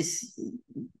 which is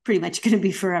pretty much going to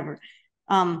be forever.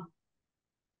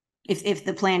 If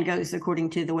the plan goes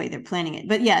according to the way they're planning it.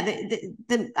 But yeah,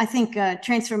 I think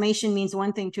transformation means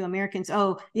one thing to Americans.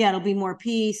 Oh, yeah, it'll be more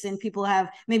peace and people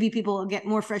will get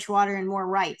more fresh water and more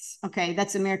rights. Okay,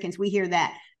 that's Americans. We hear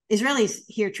that. Israelis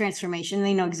hear transformation.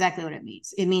 They know exactly what it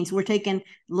means. It means we're taking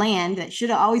land that should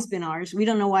have always been ours. We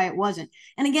don't know why it wasn't.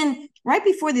 And again, right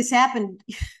before this happened,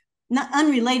 not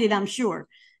unrelated, I'm sure,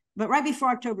 but right before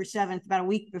October 7th, about a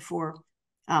week before,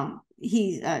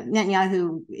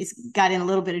 Netanyahu got in a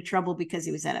little bit of trouble because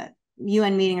he was at a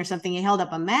UN meeting or something. He held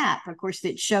up a map, of course,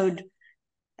 that showed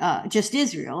just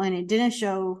Israel, and it didn't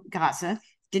show Gaza,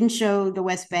 didn't show the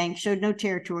West Bank, showed no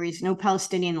territories, no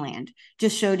Palestinian land,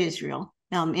 just showed Israel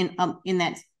in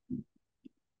that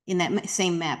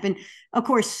same map. And of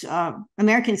course,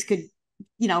 Americans could,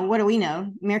 what do we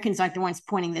know? Americans aren't the ones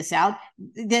pointing this out.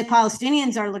 The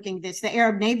Palestinians are looking at this. The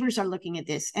Arab neighbors are looking at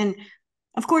this. And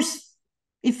of course,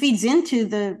 it feeds into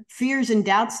the fears and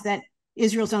doubts that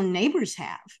Israel's own neighbors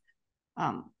have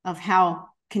of how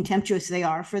contemptuous they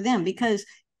are for them. Because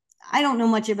I don't know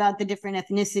much about the different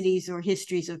ethnicities or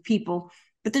histories of people,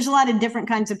 but there's a lot of different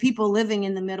kinds of people living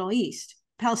in the Middle East.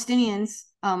 Palestinians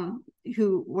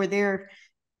who were there,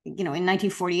 in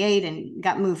 1948 and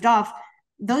got moved off,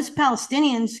 those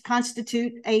Palestinians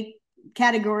constitute a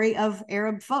category of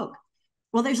Arab folk.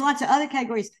 Well, there's lots of other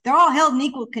categories. They're all held in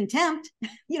equal contempt.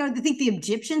 I think the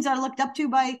Egyptians are looked up to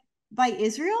by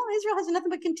Israel. Israel has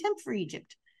nothing but contempt for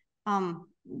Egypt.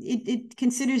 It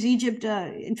considers Egypt,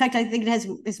 in fact, I think it has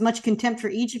as much contempt for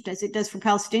Egypt as it does for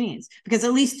Palestinians, because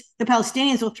at least the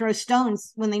Palestinians will throw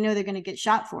stones when they know they're going to get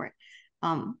shot for it.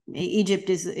 Egypt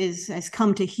has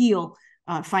come to heal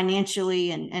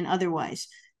financially and otherwise,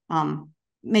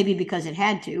 maybe because it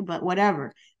had to, but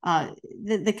whatever.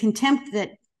 The contempt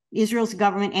that Israel's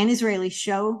government and Israelis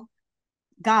show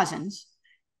Gazans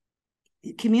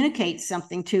communicates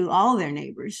something to all of their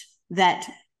neighbors, that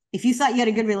if you thought you had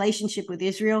a good relationship with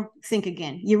Israel, think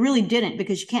again. You really didn't,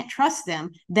 because you can't trust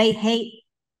them. They hate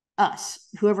us,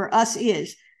 whoever us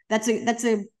is. That's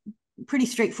a pretty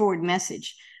straightforward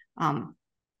message.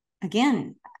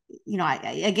 Again,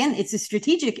 it's a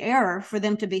strategic error for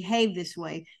them to behave this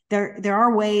way. There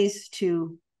are ways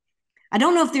to, I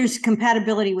don't know if there's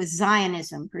compatibility with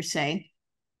Zionism per se,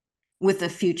 with the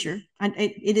future.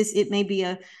 It may be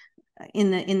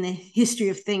in the history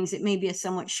of things, it may be a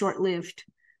somewhat short-lived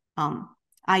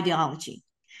ideology.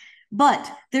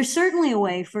 But there's certainly a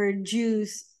way for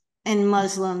Jews and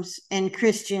Muslims and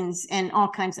Christians and all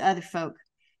kinds of other folk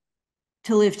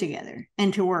to live together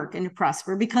and to work and to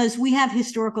prosper, because we have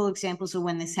historical examples of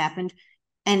when this happened,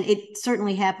 and it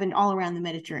certainly happened all around the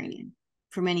Mediterranean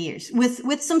for many years,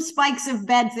 with some spikes of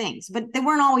bad things, but they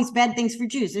weren't always bad things for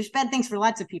Jews. There's bad things for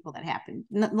lots of people that happen.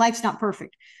 Life's not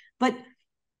perfect, but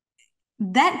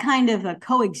that kind of a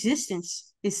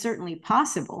coexistence is certainly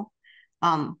possible.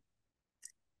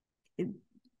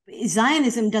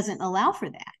 Zionism doesn't allow for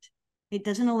that. It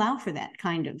doesn't allow for that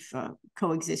kind of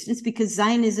coexistence, because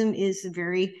Zionism is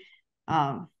very,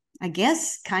 I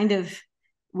guess, kind of,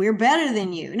 we're better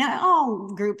than you. Now,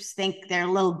 all groups think they're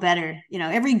a little better.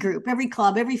 Every group, every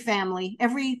club, every family,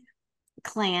 every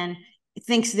clan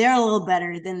thinks they're a little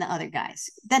better than the other guys.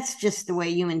 That's just the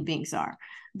way human beings are.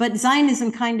 But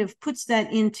Zionism kind of puts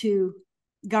that into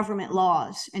government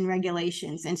laws and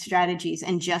regulations and strategies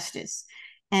and justice.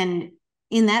 And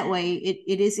in that way,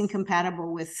 it is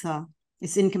incompatible with freedom.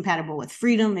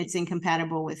 It's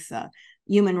incompatible with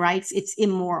human rights. It's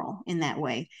immoral in that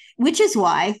way, which is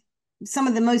why some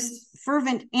of the most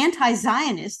fervent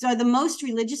anti-Zionists are the most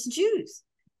religious Jews,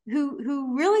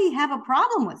 who really have a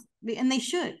problem with it, and they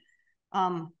should.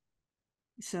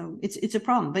 So it's a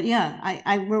problem. But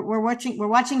yeah, we're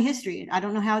watching history. I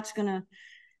don't know how it's gonna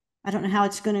I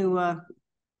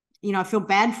feel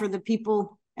bad for the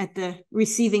people at the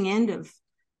receiving end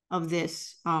of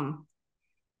this.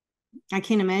 I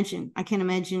can't imagine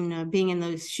being in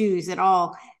those shoes at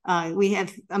all. We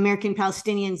have American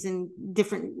Palestinians, and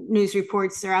different news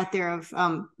reports are out there of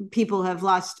people have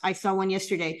lost. I saw one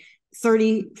yesterday,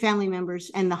 30 family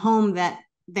members, and the home that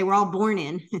they were all born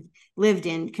in, lived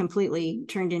in, completely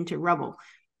turned into rubble.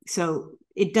 So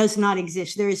it does not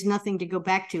exist. There is nothing to go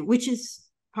back to, which is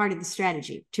part of the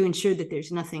strategy, to ensure that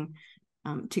there's nothing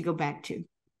to go back to.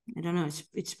 I don't know.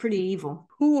 It's pretty evil.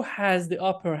 Who has the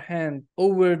upper hand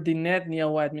over the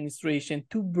Netanyahu administration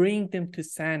to bring them to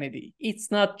sanity?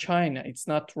 It's not China. It's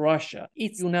not Russia.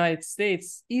 It's the United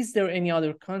States. Is there any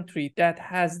other country that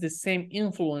has the same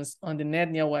influence on the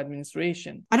Netanyahu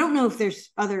administration? I don't know if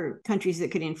there's other countries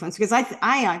that could influence, because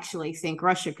I actually think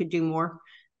Russia could do more.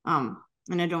 And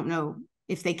I don't know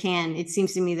if they can. It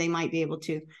seems to me they might be able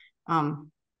to.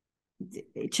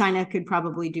 China could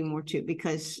probably do more too,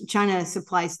 because China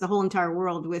supplies the whole entire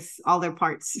world with all their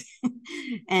parts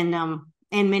and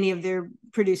many of their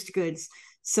produced goods.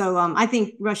 So I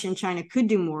think Russia and China could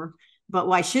do more, but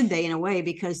why should they, in a way?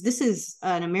 Because this is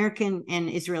an American and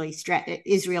Israel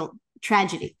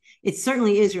tragedy. It's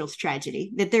certainly Israel's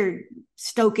tragedy that they're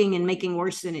stoking and making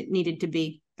worse than it needed to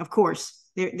be. Of course,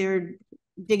 they're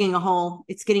digging a hole.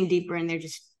 It's getting deeper, and they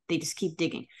just keep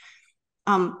digging.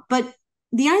 But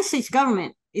the United States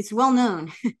government, it's well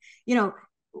known,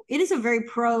 it is a very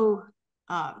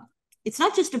it's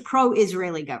not just a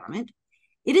pro-Israeli government.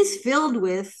 It is filled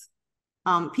with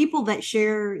people that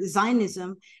share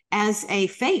Zionism as a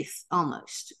faith,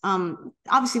 almost.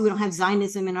 Obviously, we don't have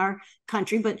Zionism in our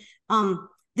country, but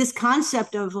this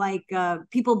concept of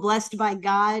people blessed by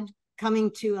God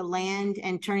coming to a land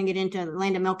and turning it into a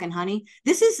land of milk and honey.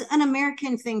 This is an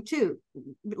American thing too,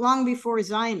 long before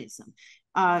Zionism.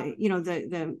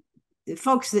 The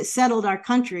folks that settled our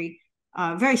country,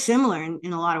 very similar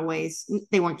in a lot of ways.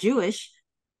 They weren't Jewish,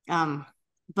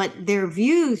 but their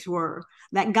views were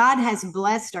that God has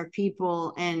blessed our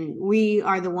people, and we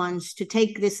are the ones to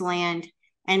take this land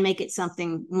and make it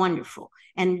something wonderful.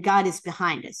 And God is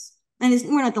behind us. And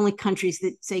we're not the only countries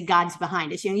that say God's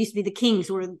behind us. It used to be the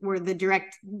kings were the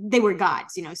direct, they were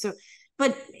gods, So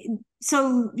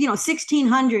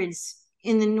 1600s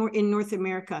in North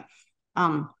America,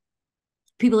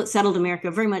 people that settled America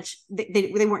very much,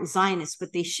 they weren't Zionists,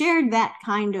 but they shared that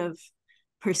kind of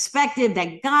perspective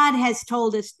that God has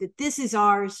told us that this is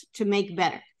ours to make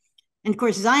better. And of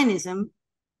course, Zionism,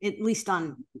 at least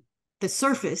on the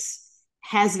surface,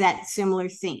 has that similar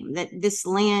theme, that this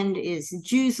land is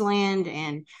Jews' land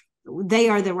and they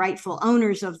are the rightful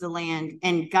owners of the land,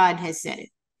 and God has said it,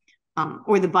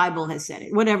 or the Bible has said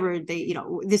it, whatever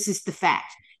this is the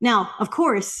fact. Now, of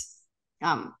course,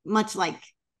 much like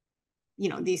you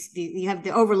have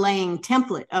the overlaying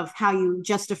template of how you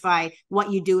justify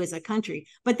what you do as a country,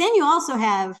 but then you also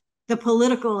have the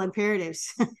political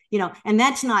imperatives, and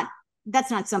that's not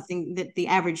something that the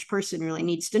average person really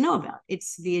needs to know about.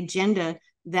 It's the agenda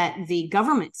that the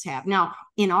governments have. Now,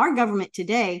 in our government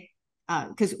today,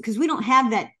 because we don't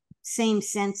have that same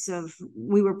sense of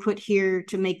we were put here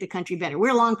to make the country better.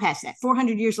 We're long past that.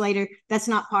 400 years later, that's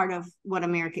not part of what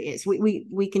America is.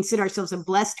 We consider ourselves a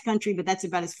blessed country, but that's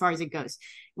about as far as it goes.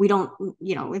 We don't,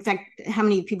 in fact, how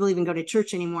many people even go to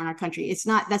church anymore in our country?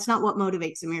 That's not what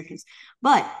motivates Americans.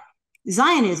 But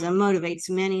Zionism motivates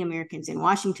many Americans in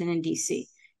Washington and DC.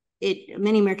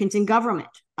 Many Americans in government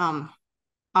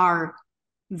are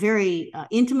very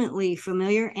intimately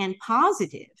familiar and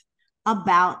positive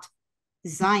about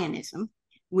Zionism,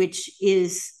 which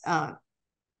is,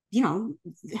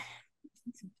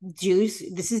 Jews,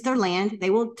 this is their land.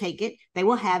 They will take it. They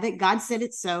will have it. God said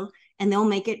it so, and they'll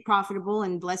make it profitable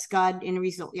and bless God in a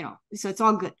result, so it's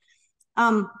all good.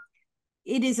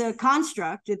 It is a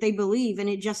construct that they believe, and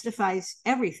it justifies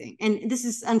everything. And this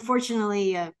is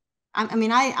unfortunately,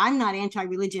 I'm not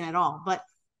anti-religion at all, but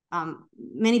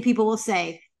many people will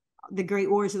say the great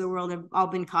wars of the world have all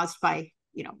been caused by,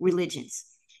 religions,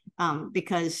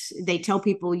 because they tell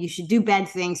people you should do bad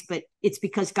things, but it's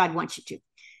because God wants you to.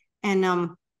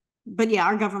 And, but yeah,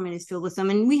 our government is filled with them.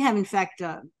 And we have, in fact,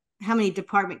 how many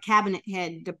department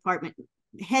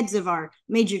heads of our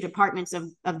major departments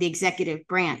of the executive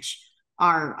branch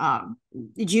are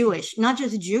Jewish, not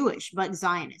just Jewish, but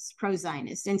Zionists,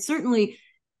 pro-Zionist. And certainly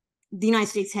the United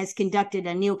States has conducted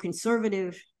a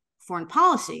neoconservative foreign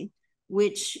policy,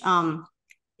 which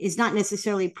is not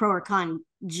necessarily pro or con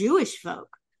Jewish folk,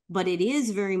 but it is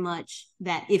very much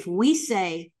that if we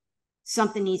say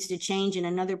something needs to change in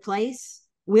another place,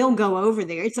 we'll go over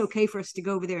there. It's okay for us to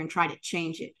go over there and try to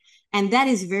change it. And that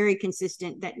is very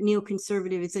consistent. That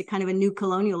neoconservative is a kind of a new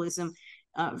colonialism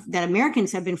that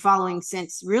Americans have been following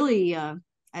since really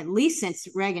at least since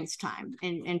Reagan's time,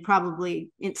 and probably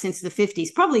since the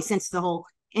 50s, probably since the whole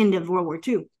end of World War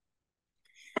II.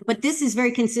 But this is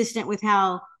very consistent with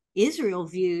how Israel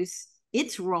views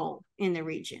its role in the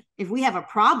region. If we have a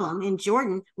problem in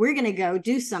Jordan, we're going to go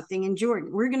do something in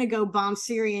Jordan. We're going to go bomb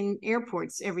Syrian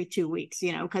airports every 2 weeks,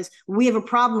 you know, because we have a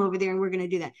problem over there and we're going to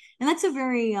do that. And that's a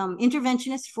very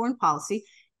interventionist foreign policy.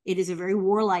 It is a very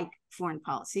warlike foreign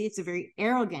policy. It's a very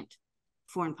arrogant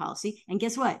foreign policy. And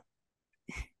guess what?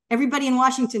 Everybody in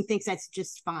Washington thinks that's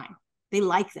just fine. They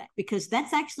like that because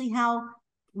that's actually how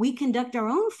we conduct our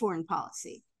own foreign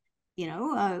policy. You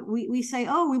know, we say,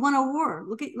 oh, we want a war.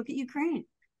 Look at Ukraine.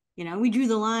 You know, we drew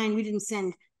the line. We didn't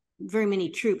send very many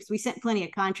troops. We sent plenty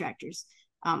of contractors.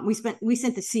 We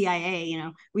sent the CIA. You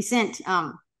know, we sent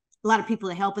a lot of people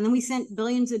to help, and then we sent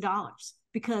billions of dollars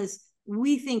because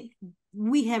we think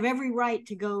we have every right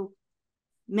to go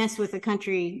mess with a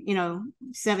country, you know,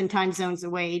 7 time zones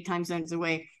away, 8 time zones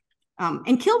away,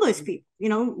 and kill those people. You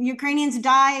know, Ukrainians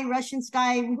die, Russians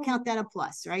die. We count that a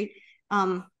plus, right?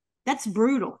 That's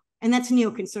brutal. And that's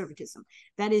neoconservatism.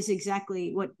 That is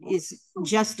exactly what is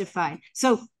justified.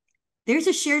 So there's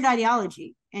a shared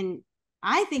ideology. And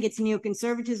I think it's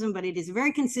neoconservatism, but it is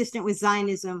very consistent with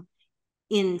Zionism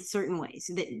in certain ways.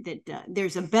 That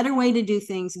there's a better way to do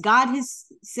things. God has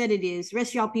said it is. The rest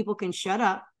of y'all people can shut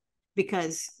up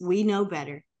because we know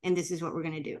better. And this is what we're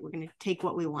going to do. We're going to take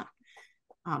what we want.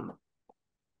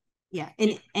 Yeah.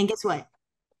 And guess what?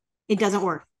 It doesn't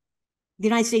work. The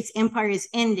United States empire is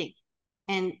ending.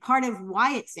 And part of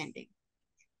why it's ending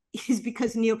is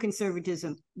because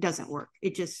neoconservatism doesn't work.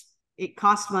 It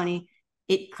costs money.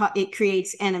 It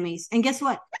creates enemies. And guess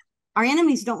what? Our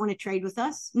enemies don't want to trade with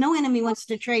us. No enemy wants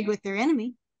to trade with their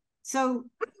enemy. So,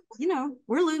 you know,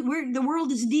 the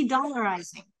world is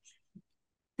de-dollarizing.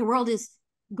 The world is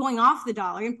going off the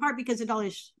dollar, in part because the dollar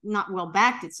is not well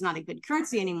backed. It's not a good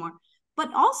currency anymore,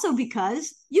 but also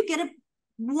because you get a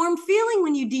warm feeling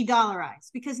when you de-dollarize,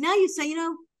 because now you say, you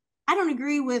know, I don't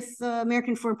agree with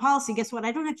American foreign policy. Guess what?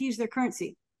 I don't have to use their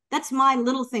currency. That's my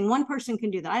little thing. One person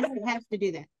can do that. I don't have to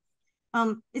do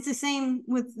that. It's the same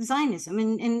with Zionism.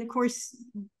 And of course,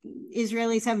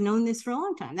 Israelis have known this for a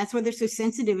long time. That's why they're so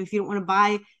sensitive if you don't want to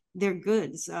buy their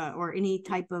goods or any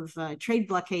type of trade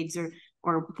blockades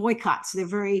or boycotts. They're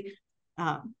very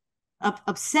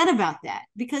upset about that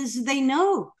because they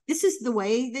know this is the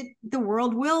way that the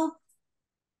world will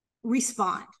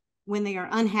respond when they are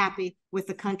unhappy with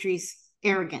the country's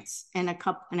arrogance and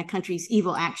a country's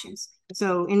evil actions.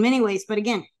 So in many ways, but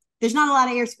again, there's not a lot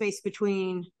of airspace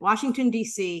between Washington,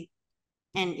 D.C.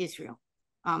 and Israel.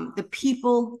 The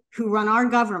people who run our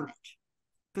government,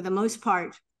 for the most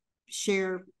part,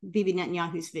 share Bibi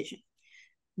Netanyahu's vision.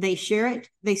 They share it.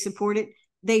 They support it.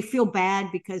 They feel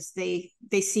bad because they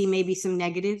see maybe some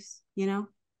negatives, you know,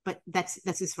 but that's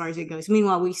as far as it goes.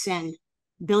 Meanwhile, we send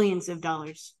billions of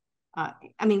dollars.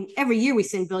 I mean, every year we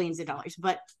send billions of dollars,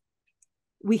 but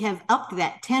we have upped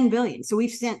that 10 billion. So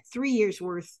we've sent 3 years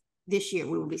worth this year.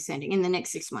 We will be sending in the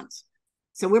next 6 months.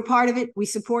 So we're part of it. We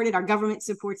support it. Our government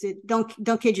supports it.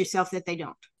 Don't kid yourself that they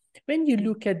don't. When you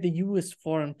look at the U.S.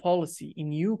 foreign policy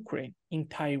in Ukraine, in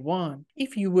Taiwan,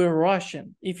 if you were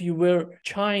Russian, if you were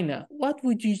China, what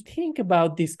would you think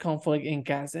about this conflict in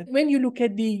Gaza? When you look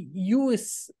at the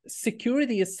U.S.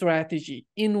 security strategy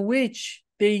in which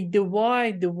they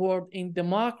divide the world in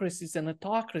democracies and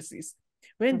autocracies.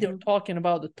 When they're talking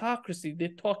about autocracy, they're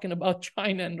talking about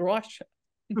China and Russia.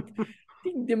 I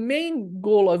think the main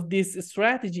goal of this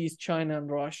strategy is China and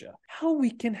Russia. How we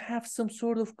can have some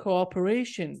sort of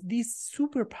cooperation, these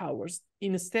superpowers,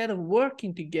 instead of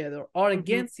working together, are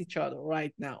against each other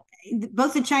right now.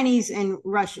 Both the Chinese and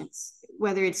Russians,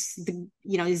 whether it's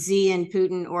Xi and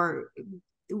Putin or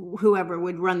whoever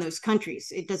would run those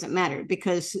countries, it doesn't matter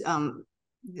because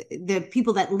the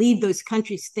people that lead those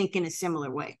countries think in a similar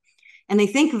way. And they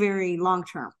think very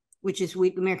long-term, which is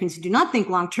we Americans do not think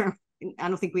long-term. I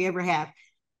don't think we ever have.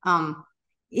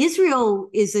 Israel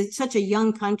is such a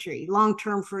young country.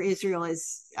 Long-term for Israel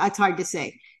it's hard to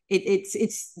say.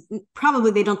 It's probably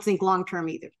they don't think long-term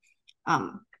either.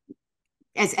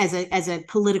 As a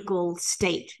political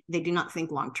state, they do not think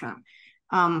long-term.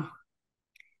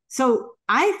 So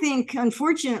I think,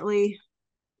 unfortunately,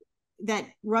 that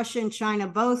Russia and China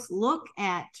both look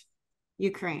at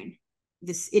Ukraine,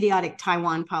 this idiotic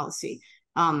Taiwan policy,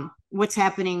 what's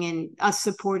happening in us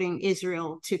supporting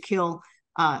Israel to kill,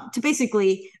 to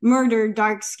basically murder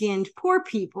dark-skinned poor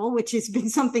people, which has been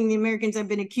something the Americans have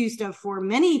been accused of for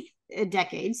many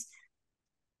decades.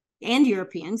 and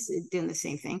Europeans doing the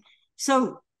same thing.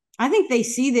 So I think they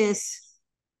see this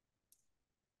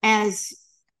as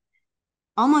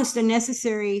almost a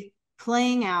necessary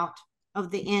playing out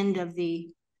of the end of the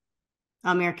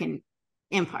American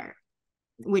empire,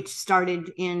 which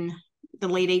started in the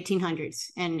late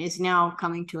 1800s and is now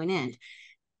coming to an end.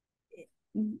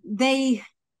 They,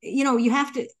 you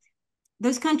have to,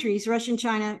 those countries, Russia and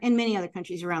China and many other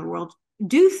countries around the world,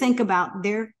 do think about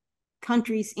their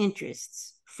country's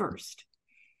interests first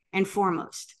and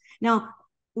foremost. Now,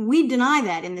 we deny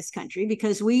that in this country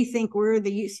because we think we're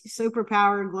the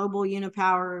superpower, global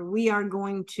unipower. We are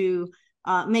going to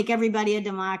make everybody a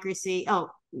democracy. Oh,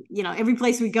 every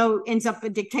place we go ends up a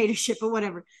dictatorship or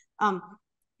whatever.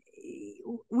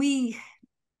 We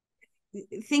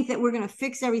think that we're going to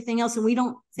fix everything else, and we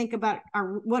don't think about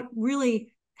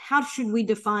how should we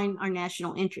define our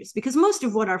national interest? Because most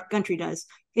of what our country does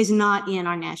is not in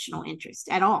our national interest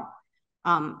at all.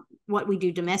 What we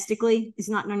do domestically is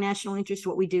not in our national interest.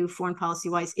 What we do foreign policy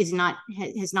wise has not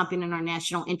been in our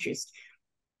national interest.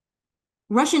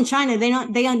 Russia and China,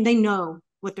 they know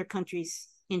what their country's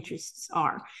interests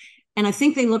are. And I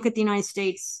think they look at the United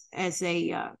States as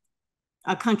a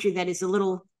country that is a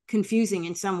little confusing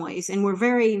in some ways. And we're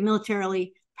very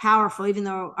militarily powerful, even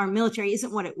though our military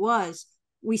isn't what it was.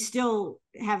 We still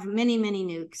have many, many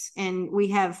nukes, and we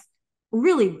have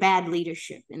really bad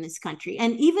leadership in this country.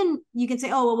 And even you can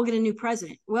say, oh, well, we'll get a new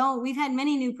president. Well, we've had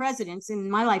many new presidents in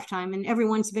my lifetime, and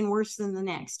everyone's been worse than the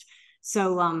next.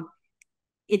 So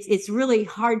it's really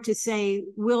hard to say,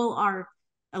 will our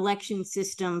election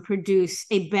system produce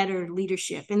a better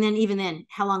leadership? And then even then,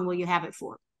 how long will you have it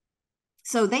for?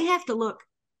 So they have to look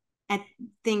at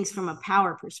things from a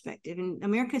power perspective. And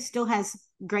America still has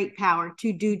great power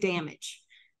to do damage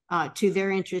to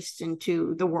their interests and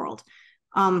to the world.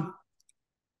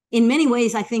 In many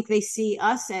ways, I think they see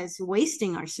us as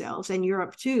wasting ourselves, and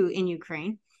Europe too, in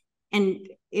Ukraine. And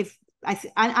if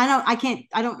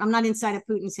I'm not inside of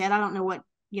Putin's head. I don't know what,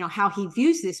 how he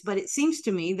views this, but it seems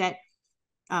to me that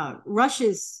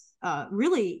Russia's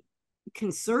really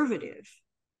conservative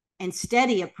and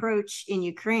steady approach in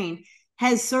Ukraine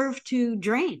has served to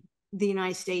drain the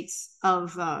United States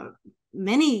of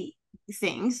many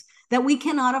things that we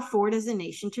cannot afford as a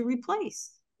nation to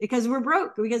replace. Because we're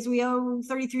broke, because we owe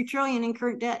 33 trillion in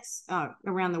current debts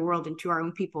around the world and to our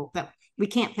own people that we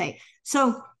can't pay.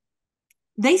 So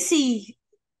they see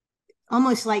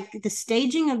almost like the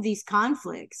staging of these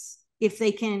conflicts, if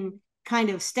they can kind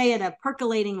of stay at a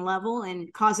percolating level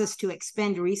and cause us to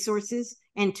expend resources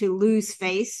and to lose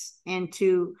face and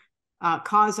to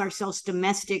cause ourselves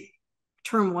domestic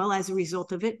turmoil as a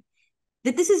result of it,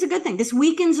 that this is a good thing. This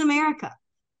weakens America.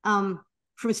 From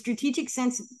a strategic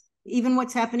sense, even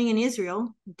what's happening in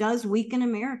Israel does weaken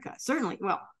America, certainly.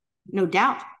 Well, no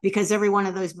doubt, because every one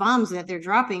of those bombs that they're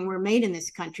dropping were made in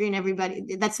this country, and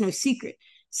everybody, that's no secret.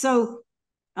 So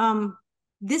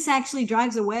this actually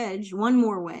drives a wedge, one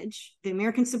more wedge, the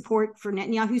American support for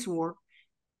Netanyahu's war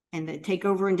and the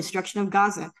takeover and destruction of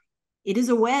Gaza. It is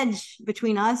a wedge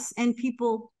between us and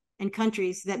people and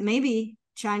countries that maybe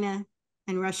China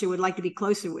and Russia would like to be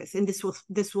closer with. And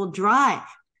this will drive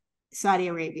Saudi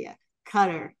Arabia,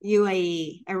 Qatar,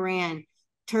 UAE, Iran,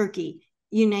 Turkey,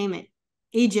 you name it,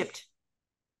 Egypt,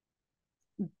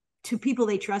 to people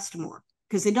they trust more,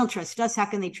 because they don't trust us. How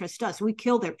can they trust us? We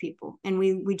kill their people, and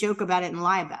we joke about it and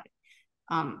lie about it.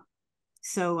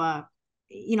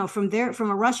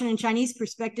 From a Russian and Chinese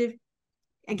perspective,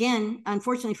 again,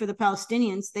 unfortunately for the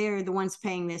Palestinians, they are the ones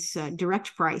paying this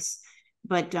direct price.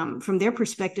 But from their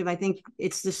perspective, I think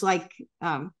it's just like,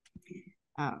 have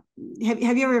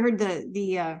you ever heard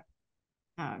the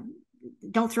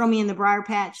don't throw me in the briar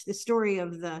patch, the story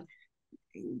of the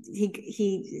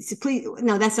he said, please,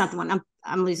 no, that's not the one.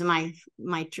 I'm losing my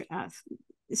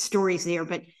stories there,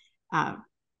 but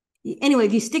anyway,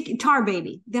 if you stick tar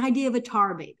baby, the idea of a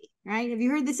tar baby, right? Have you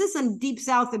heard this? Is some deep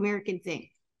South American thing.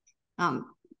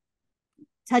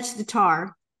 Touch the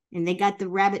tar, and they got the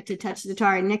rabbit to touch the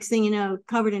tar, and next thing you know,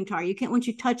 covered in tar. You can't, once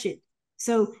you touch it,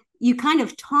 so you kind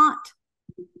of taunt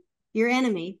your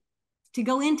enemy to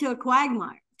go into a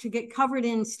quagmire, to get covered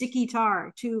in sticky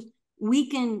tar, to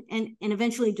weaken and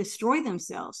eventually destroy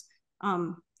themselves.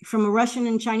 From a Russian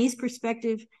and Chinese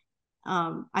perspective,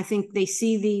 I think they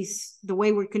see the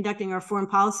way we're conducting our foreign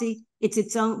policy, it's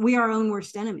its own, we are our own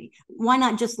worst enemy. Why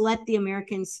not just let the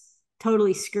Americans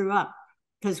totally screw up?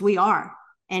 Because we are,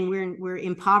 and we're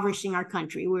impoverishing our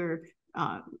country. We're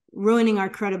ruining our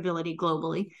credibility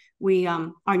globally. We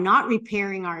are not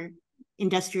repairing our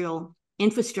industrial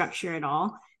infrastructure at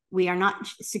all. We are not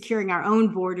securing our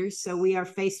own borders. So we are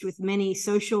faced with many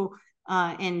social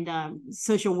and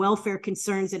social welfare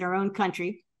concerns in our own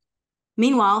country.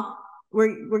 Meanwhile,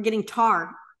 we're getting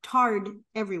tarred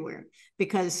everywhere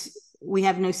because we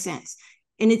have no sense.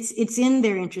 And it's in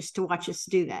their interest to watch us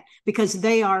do that, because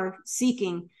they are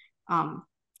seeking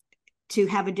to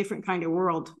have a different kind of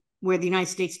world where the United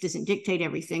States doesn't dictate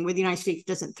everything, where the United States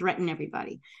doesn't threaten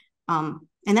everybody. And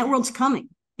that world's coming.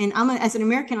 And as an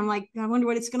American, I'm like, I wonder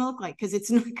what it's going to look like, because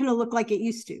it's not going to look like it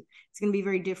used to. It's going to be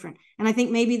very different. And I think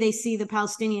maybe they see the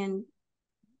Palestinian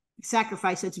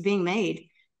sacrifice that's being made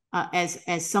as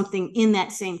something in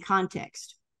that same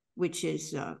context, which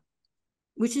is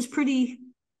pretty.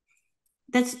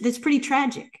 That's pretty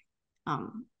tragic.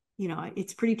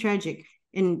 It's pretty tragic.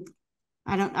 And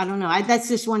I don't know. That's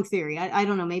just one theory. I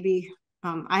don't know. Maybe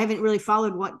I haven't really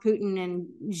followed what Putin and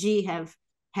Xi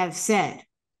have said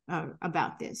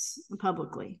about this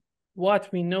publicly. What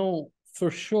we know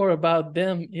for sure about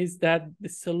them is that the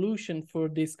solution for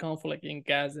this conflict in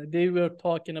Gaza, they were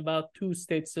talking about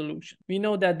two-state solution. We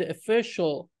know that the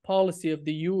official policy of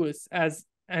the U.S., as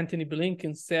Antony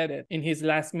Blinken said it in his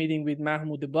last meeting with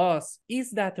Mahmoud Abbas,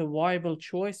 is that a viable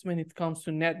choice when it comes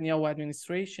to Netanyahu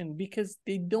administration? Because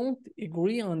they don't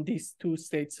agree on this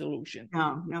two-state solution.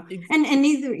 No. And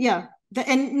neither,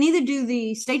 and neither do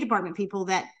the State Department people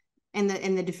and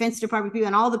the Defense Department people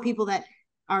and all the people that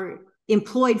are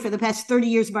employed for the past 30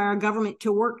 years by our government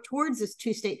to work towards this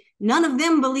two-state. None of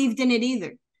them believed in it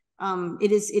either.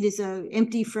 It is an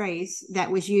empty phrase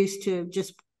that was used to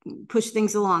just push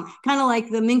things along, kind of like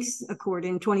the Minsk Accord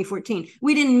in 2014.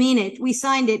 We didn't mean it. We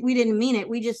signed it. We didn't mean it.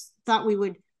 We just thought we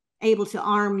would able to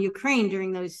arm Ukraine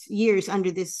during those years under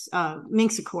this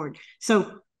Minsk Accord.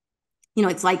 So,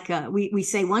 it's like we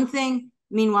say one thing,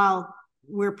 meanwhile,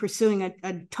 we're pursuing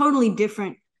a totally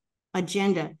different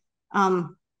agenda.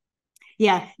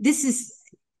 This is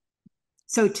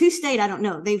so two-state. I don't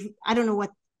know. I don't know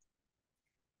what.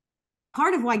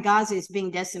 Part of why Gaza is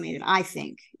being decimated, I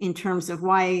think, in terms of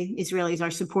why Israelis are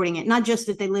supporting it, not just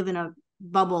that they live in a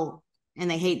bubble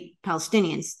and they hate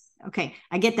Palestinians. Okay,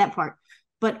 I get that part.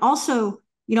 But also,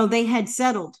 they had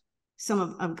settled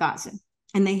some of Gaza,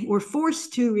 and they were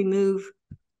forced to remove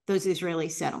those Israeli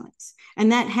settlements.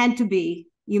 And that had to be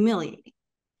humiliating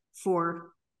for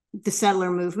the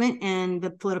settler movement and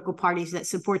the political parties that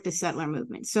support the settler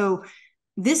movement. So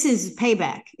this is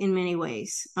payback in many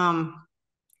ways.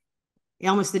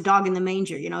 Almost the dog in the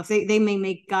manger. If they may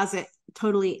make Gaza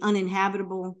totally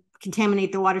uninhabitable,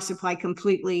 contaminate the water supply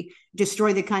completely,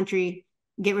 destroy the country,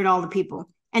 get rid of all the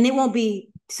people. And it won't be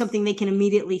something they can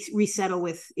immediately resettle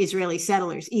with Israeli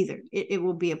settlers either. It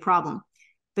will be a problem,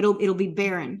 but it'll be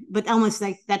barren. But almost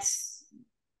like that's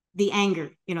the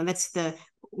anger.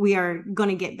 We are going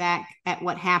to get back at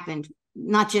what happened,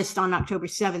 not just on October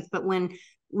 7th, but when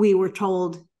we were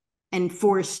told and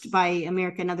forced by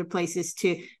America and other places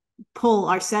to pull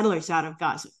our settlers out of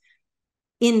Gaza.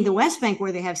 In the West Bank,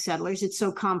 where they have settlers, it's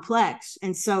so complex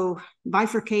and so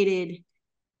bifurcated,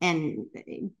 and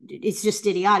it's just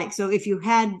idiotic. So if you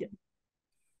had,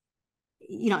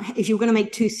 if you were going to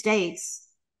make two states,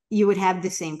 you would have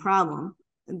the same problem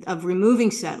of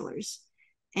removing settlers.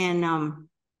 And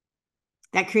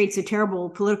that creates a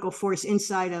terrible political force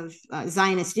inside of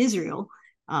Zionist Israel.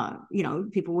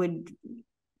 People would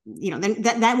then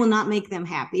that will not make them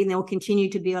happy, and they'll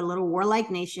continue to be a little warlike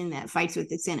nation that fights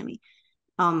with its enemy.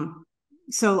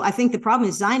 So I think the problem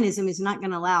is Zionism is not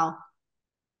going to allow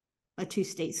a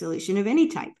two-state solution of any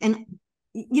type. And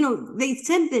they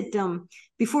said that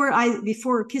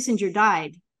before Kissinger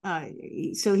died,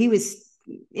 so he was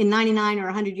in 99 or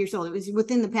 100 years old. It was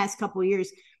within the past couple of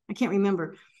years. I can't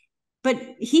remember,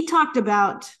 but he talked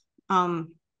about kind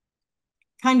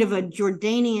of a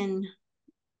Jordanian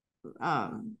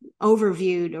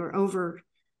overviewed or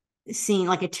overseen,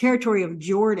 like a territory of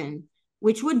Jordan,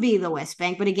 which would be the West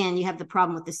Bank. But again, you have the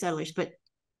problem with the settlers, but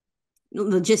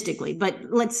logistically. But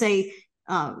let's say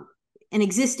an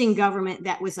existing government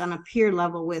that was on a peer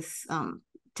level with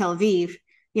Tel Aviv,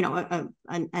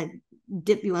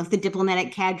 the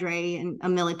diplomatic cadre and a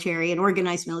military, an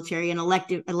organized military, an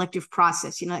elective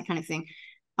process, that kind of thing.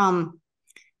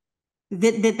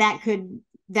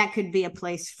 That could be a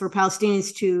place for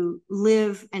Palestinians to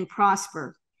live and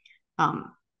prosper, kind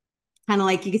of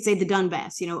like you could say the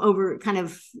Donbass,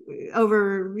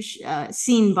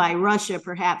 seen by Russia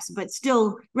perhaps, but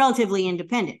still relatively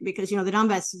independent, because the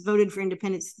Donbass voted for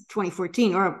independence in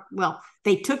 2014, or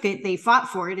they took it, they fought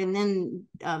for it, and then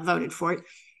voted for it,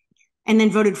 and then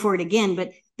voted for it again.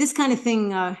 But this kind of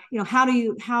thing, how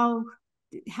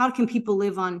can people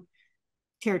live on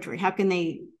territory? How can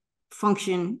they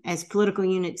function as political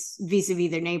units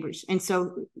vis-a-vis their neighbors? And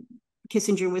so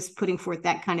Kissinger was putting forth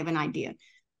that kind of an idea.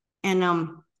 And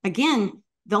again,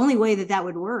 the only way that that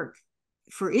would work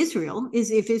for Israel is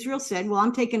if Israel said, well,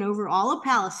 I'm taking over all of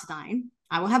Palestine.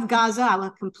 I will have Gaza. I will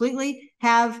completely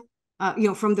have,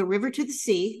 from the river to the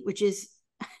sea, which is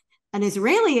an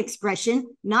Israeli expression,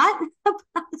 not a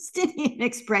Palestinian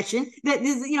expression. That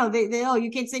is,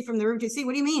 you can't say from the river to the sea.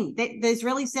 What do you mean? The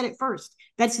Israelis said it first.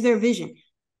 That's their vision.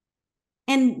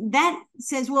 And that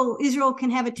says, well, Israel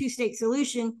can have a two-state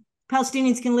solution.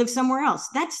 Palestinians can live somewhere else.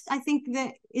 That's, I think,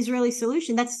 the Israeli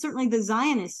solution. That's certainly the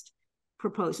Zionist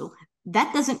proposal.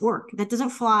 That doesn't work. That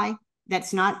doesn't fly.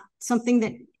 That's not something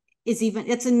that is even,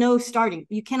 it's a no starting.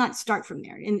 You cannot start from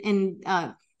there. And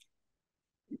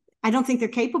I don't think they're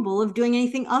capable of doing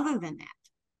anything other than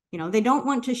that. They don't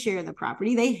want to share the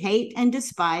property. They hate and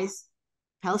despise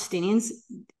Palestinians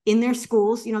in their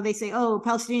schools. They say, oh,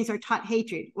 Palestinians are taught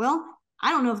hatred. Well, I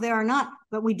don't know if they are not,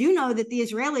 but we do know that the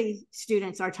Israeli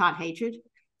students are taught hatred.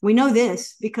 We know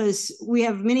this because we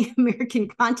have many American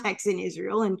contacts in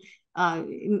Israel, and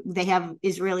they have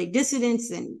Israeli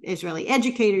dissidents and Israeli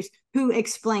educators who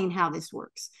explain how this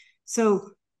works.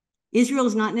 So Israel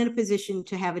is not in a position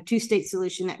to have a two-state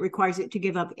solution that requires it to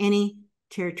give up any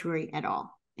territory at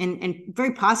all. And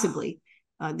very possibly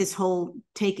this whole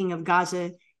taking of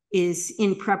Gaza is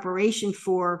in preparation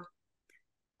for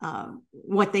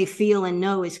what they feel and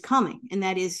know is coming, and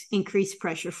that is increased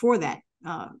pressure for that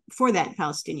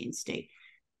Palestinian state.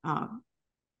 And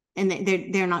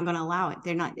they're not going to allow it.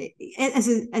 They're not, as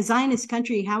a Zionist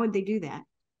country. How would they do that?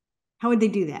 How would they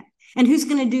do that? And who's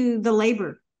going to do the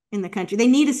labor in the country? They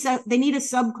need a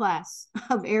subclass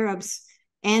of Arabs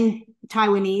and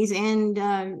Taiwanese and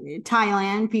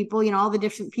Thailand people. All the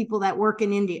different people that work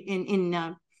in India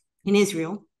in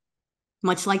Israel.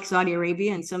 Much like Saudi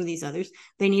Arabia and some of these others,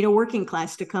 they need a working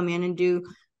class to come in and do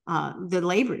the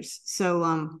labors.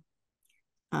 So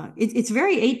it's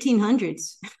very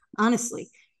 1800s, honestly.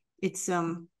 It's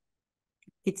how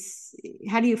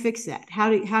do you fix that? How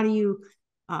do you?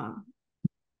 I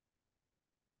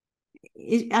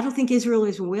don't think Israel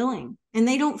is willing, and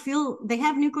they don't feel they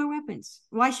have nuclear weapons.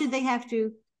 Why should they have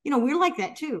to? We're like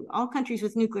that too. All countries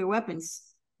with nuclear weapons,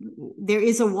 there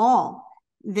is a wall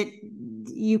that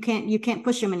you can't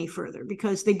push them any further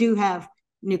because they do have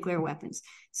nuclear weapons.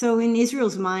 So in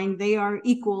Israel's mind, they are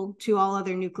equal to all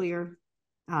other nuclear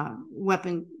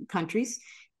weapon countries,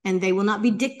 and they will not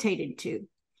be dictated to.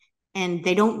 And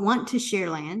they don't want to share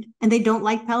land, and they don't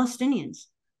like Palestinians.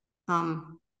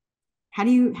 How do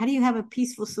you have a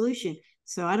peaceful solution?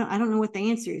 So I don't know what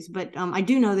the answer is, but I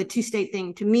do know the two-state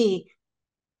thing. To me,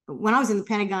 when I was in the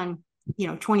Pentagon,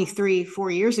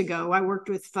 4 years ago, I worked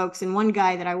with folks, and one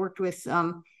guy that I worked with,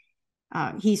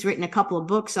 he's written a couple of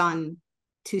books on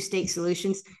two-state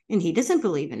solutions, and he doesn't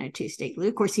believe in a two-state solution.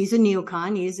 Of course, he's a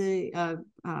neocon. He's an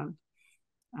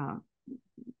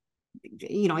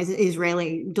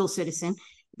Israeli dual citizen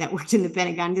that worked in the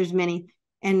Pentagon. There's many,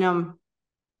 and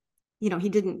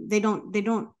they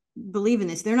don't believe in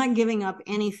this. They're not giving up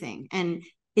anything, and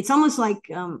it's almost like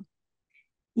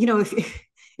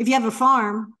if you have a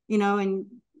farm, and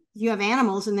you have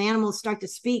animals, and the animals start to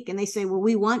speak, and they say, well,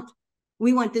 we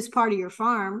want this part of your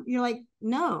farm. You're like,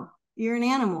 no, you're an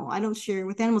animal. I don't share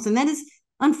with animals. And that is,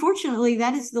 unfortunately,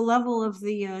 that is the level of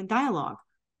the dialogue.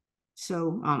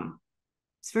 So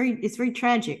it's very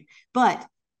tragic, but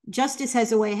justice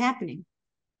has a way of happening,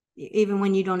 even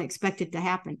when you don't expect it to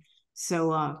happen.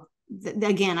 So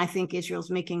again, I think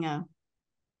Israel's making a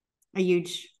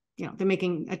huge, they're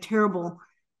making a terrible,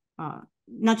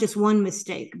 not just one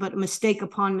mistake, but mistake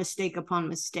upon mistake upon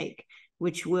mistake,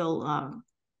 which will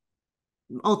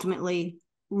ultimately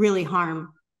really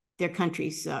harm their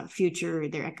country's future,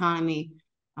 their economy,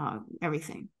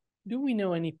 everything. Do we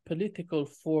know any political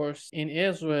force in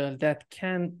Israel that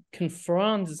can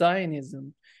confront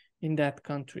Zionism in that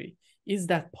country? Is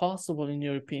that possible, in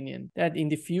your opinion, that in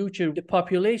the future the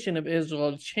population of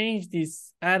Israel change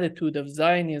this attitude of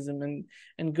Zionism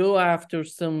and go after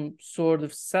some sort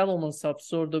of settlement, some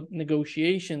sort of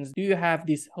negotiations? Do you have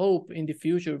this hope in the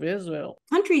future of Israel?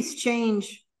 Countries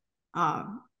change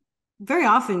very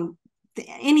often.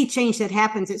 Any change that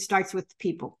happens, it starts with the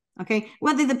people. Okay,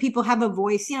 whether the people have a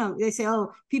voice, they say,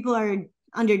 oh, people are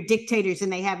under dictators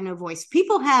and they have no voice.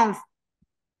 People have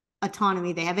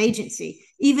autonomy, they have agency,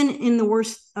 even in the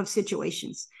worst of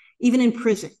situations. Even in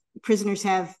prison, prisoners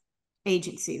have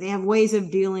agency. They have ways of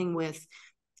dealing with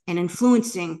and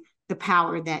influencing the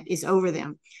power that is over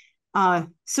them.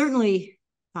 Certainly,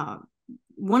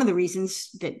 one of the reasons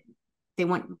that they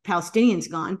want Palestinians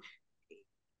gone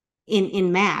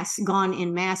in mass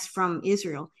from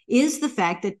Israel is the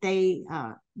fact that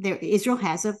Israel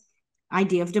has an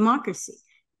idea of democracy.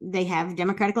 they have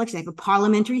democratic elections. They have a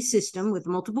parliamentary system with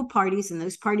multiple parties, and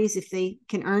those parties, if they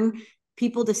can earn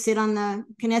people to sit on the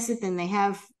Knesset, then they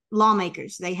have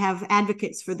lawmakers, they have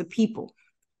advocates for the people.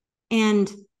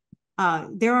 And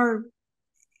there are,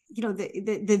 you know,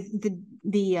 the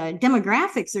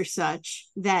demographics are such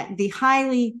that the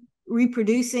highly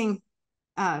reproducing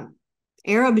Arab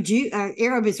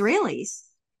Israelis,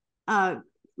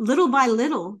 little by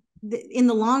little, in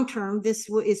the long term, this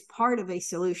is part of a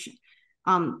solution.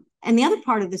 And the other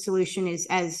part of the solution is,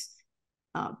 as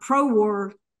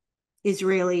pro-war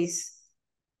Israelis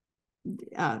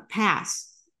pass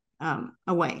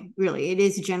away, really, it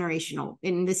is generational,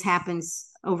 and this happens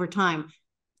over time.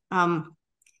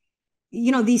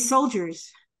 You know, these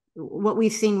soldiers, what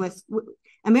we've seen with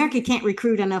America can't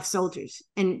recruit enough soldiers,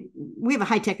 and we have a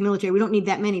high-tech military. We don't need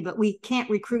that many, but we can't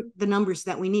recruit the numbers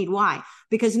that we need. Why?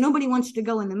 Because nobody wants to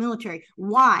go in the military.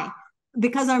 Why?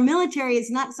 Because our military is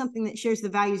not something that shares the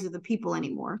values of the people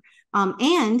anymore.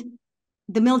 And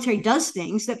the military does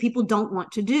things that people don't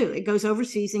want to do. It goes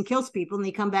overseas and kills people, and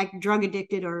they come back drug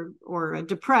addicted or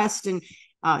depressed and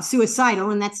suicidal,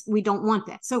 and we don't want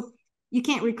that. So you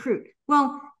can't recruit.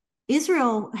 Well,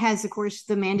 Israel has, of course,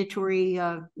 the mandatory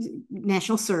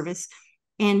national service.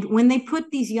 And when they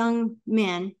put these young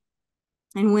men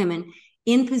and women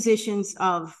in positions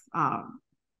of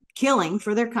killing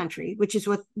for their country, which is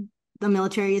what the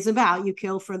military is about, you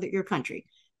kill for your country.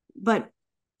 But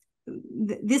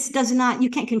this does not, you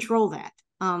can't control that.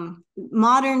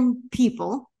 Modern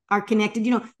people are connected.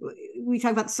 You know, we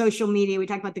talk about social media, we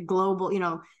talk about the global, you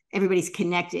know, everybody's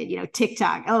connected, you know,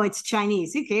 TikTok. Oh, it's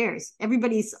Chinese. Who cares?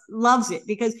 Everybody loves it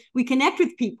because we connect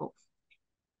with people.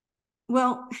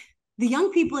 Well, the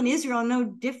young people in Israel are no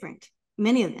different.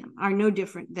 Many of them are no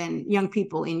different than young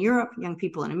people in Europe, young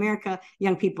people in America,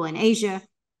 young people in Asia,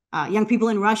 young people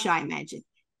in Russia, I imagine.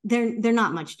 They're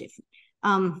not much different.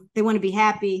 They want to be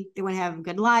happy. They want to have a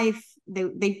good life.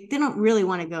 They don't really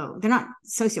want to go. They're not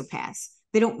sociopaths.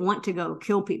 They don't want to go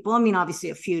kill people. I mean, obviously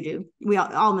a few do.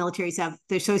 All militaries have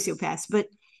their sociopaths, but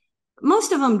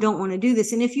most of them don't want to do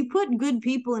this. And if you put good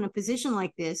people in a position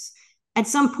like this, at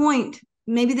some point,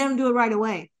 maybe they don't do it right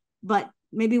away, but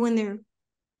maybe when they're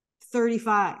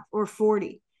 35 or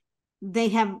 40,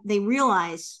 they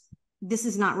realize this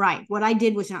is not right. What I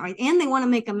did was not right. And they want to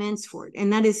make amends for it.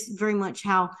 And that is very much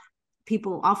how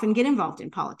people often get involved in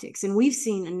politics. And we've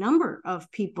seen a number of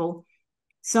people,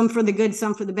 some for the good,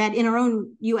 some for the bad, in our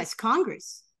own U.S.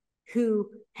 Congress, who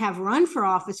have run for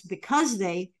office because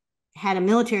they had a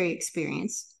military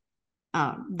experience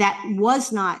that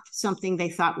was not something they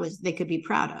thought they could be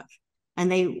proud of.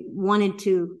 And they wanted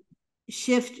to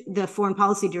shift the foreign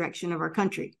policy direction of our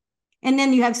country. And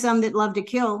then you have some that love to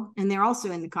kill, and they're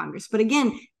also in the Congress. But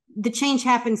again, the change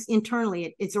happens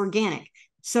internally. It's organic.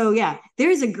 So yeah, there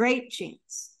is a great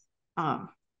chance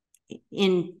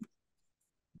in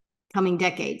coming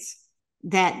decades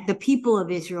that the people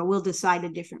of Israel will decide a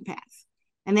different path,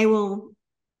 and they will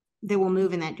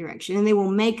move in that direction, and they will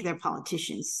make their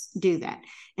politicians do that.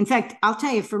 In fact, I'll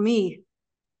tell you, for me,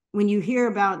 when you hear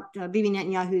about Bibi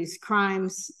Netanyahu's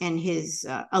crimes and his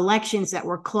elections that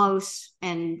were close,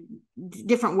 and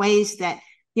different ways that,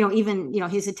 you know, even, you know,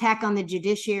 his attack on the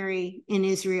judiciary in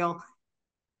Israel,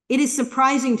 it is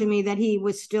surprising to me that he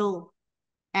was still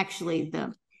actually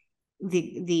the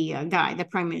guy, the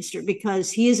prime minister, because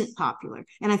he isn't popular.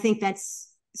 And I think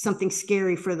that's something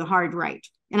scary for the hard right.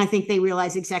 And I think they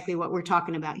realize exactly what we're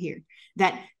talking about here,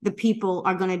 that the people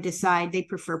are going to decide they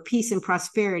prefer peace and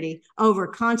prosperity over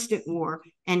constant war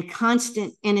and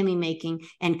constant enemy making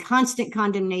and constant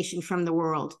condemnation from the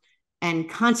world and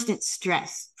constant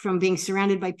stress from being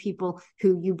surrounded by people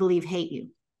who you believe hate you.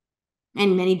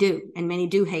 And many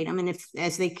do hate them. And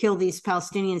as they kill these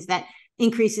Palestinians, that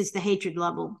increases the hatred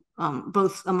level,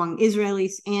 both among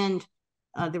Israelis and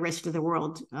the rest of the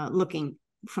world looking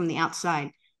from the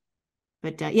outside.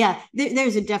 But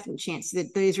there's a definite chance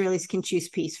that the Israelis can choose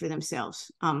peace for themselves.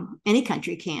 Any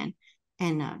country can.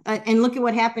 And look at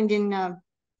what happened in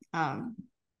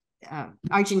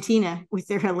Argentina with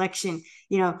their election.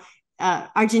 You know,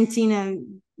 Argentina,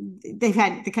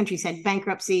 the country's had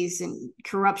bankruptcies and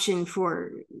corruption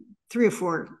for 3 or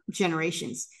 4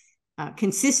 generations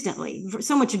consistently,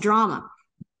 so much drama.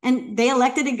 And they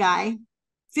elected a guy,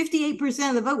 58%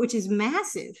 of the vote, which is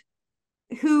massive,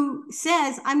 who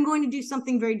says, I'm going to do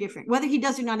something very different. Whether he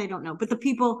does or not, I don't know. But the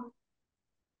people,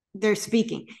 they're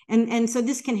speaking. And so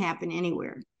this can happen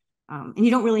anywhere. And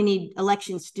you don't really need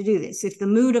elections to do this. If the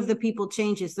mood of the people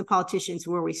changes, the politicians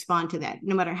will respond to that,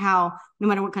 no matter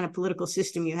what kind of political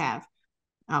system you have.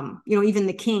 You know, even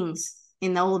the kings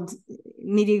in the old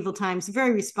medieval times,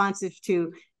 very responsive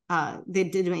to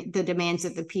the demands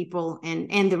of the people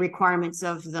and the requirements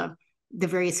of the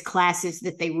various classes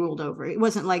that they ruled over. It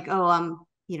wasn't like, oh,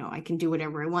 I can do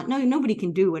whatever I want. No, nobody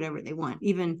can do whatever they want,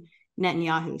 even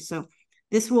Netanyahu. So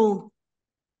there's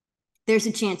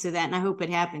a chance of that, and I hope it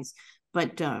happens.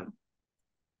 But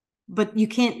you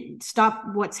can't stop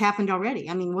what's happened already.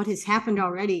 I mean, what has happened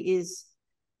already is,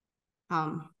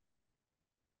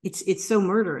 it's so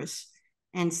murderous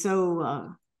and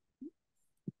so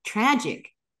tragic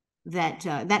that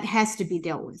that has to be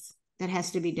dealt with. That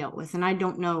has to be dealt with. And I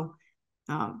don't know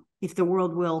if the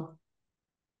world will,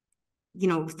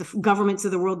 if the governments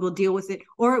of the world will deal with it,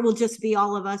 or it will just be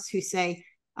all of us who say,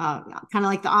 kind of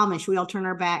like the Amish, we all turn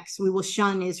our backs. We will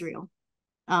shun Israel.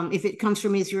 If it comes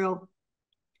from Israel,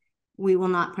 we will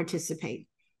not participate.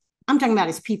 I'm talking about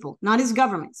as people, not as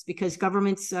governments, because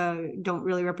governments don't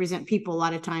really represent people a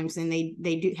lot of times, and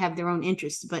they do have their own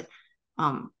interests. But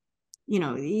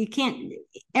you can't.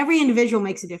 Every individual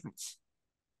makes a difference.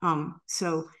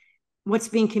 So, what's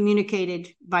being communicated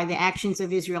by the actions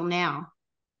of Israel now,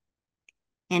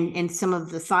 and some of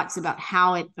the thoughts about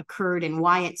how it occurred and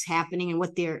why it's happening and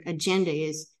what their agenda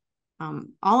is,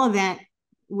 all of that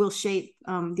will shape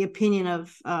the opinion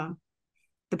of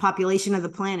the population of the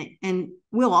planet, and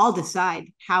we'll all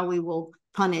decide how we will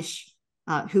punish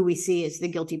who we see as the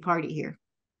guilty party here.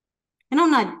 And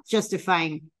I'm not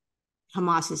justifying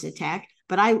Hamas's attack,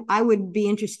 but I would be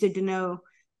interested to know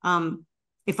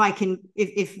if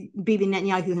Bibi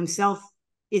Netanyahu himself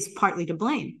is partly to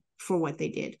blame for what they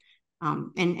did,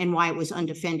 and why it was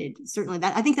undefended. Certainly,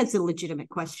 I think that's a legitimate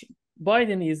question.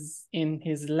 Biden is in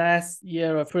his last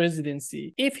year of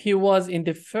presidency. If he was in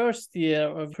the first year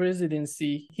of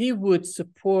presidency, he would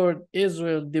support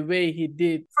Israel the way he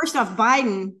did. First off,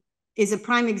 Biden is a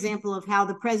prime example of how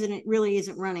the president really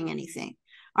isn't running anything.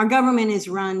 Our government is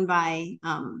run by,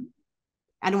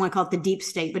 I don't want to call it the deep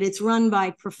state, but it's run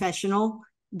by professional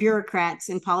bureaucrats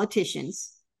and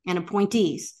politicians and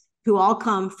appointees who all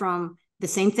come from the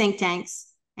same think tanks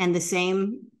and the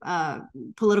same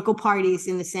political parties,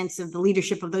 in the sense of the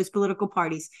leadership of those political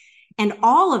parties. And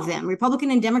all of them,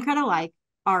 Republican and Democrat alike,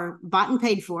 are bought and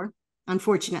paid for,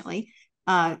 unfortunately,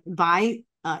 by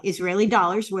Israeli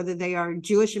dollars, whether they are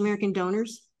Jewish American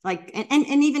donors,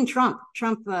 and even Trump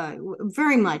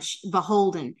very much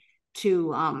beholden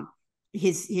to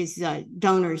his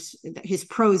donors, his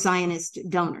pro-Zionist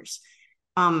donors.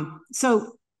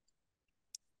 So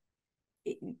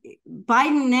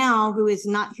Biden now, who is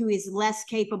less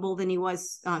capable than he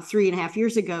was 3.5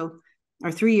 years ago,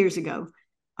 or 3 years ago,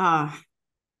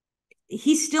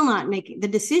 he's still not making the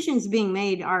decisions being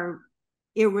made are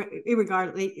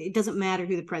irregardless. It doesn't matter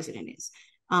who the president is.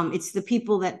 It's the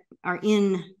people that are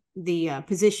in the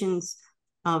positions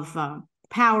of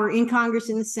power in Congress,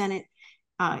 in the Senate.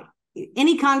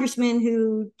 Any congressman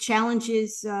who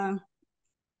challenges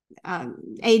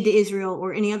aid to Israel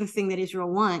or any other thing that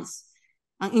Israel wants,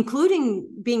 including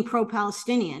being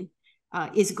pro-Palestinian,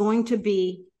 is going to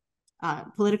be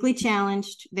politically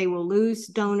challenged. They will lose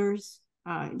donors.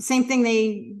 Same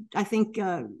thing. I think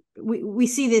we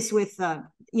see this with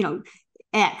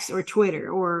X or Twitter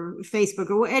or Facebook,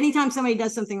 or anytime somebody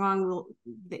does something wrong,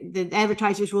 the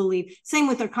advertisers will leave. Same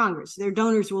with their Congress. Their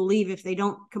donors will leave if they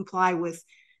don't comply with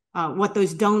what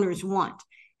those donors want.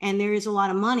 And there is a lot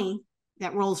of money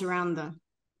that rolls around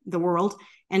the world,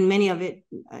 and many of it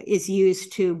is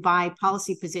used to buy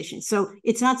policy positions. So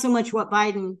it's not so much what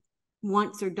Biden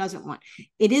wants or doesn't want.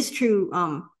 It is true.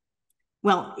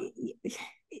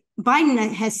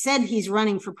 Biden has said he's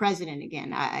running for president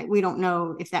again. We don't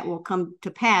know if that will come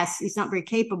to pass. He's not very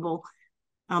capable,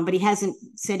 but he hasn't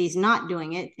said he's not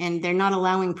doing it, and they're not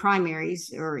allowing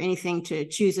primaries or anything to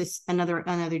choose another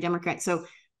Democrat. So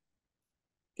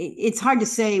it's hard to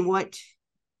say what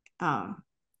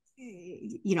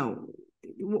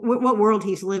world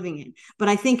he's living in. But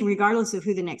I think regardless of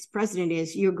who the next president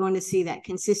is, you're going to see that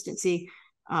consistency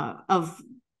of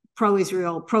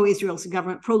pro-Israel's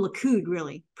government,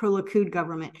 pro-Likud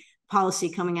government policy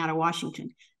coming out of Washington.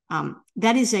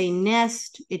 That is a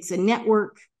nest. It's a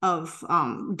network of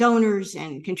donors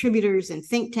and contributors and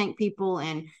think tank people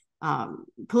and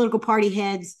political party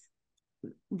heads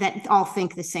that all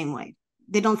think the same way.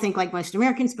 They don't think like most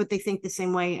Americans, but they think the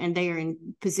same way, and they are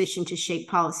in position to shape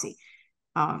policy.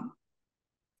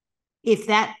 If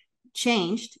that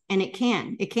changed, and it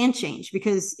can change,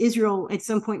 because Israel at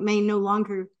some point may no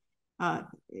longer,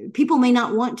 people may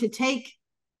not want to take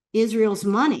Israel's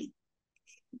money,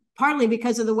 partly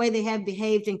because of the way they have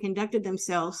behaved and conducted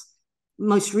themselves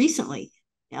most recently.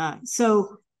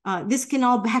 So this can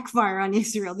all backfire on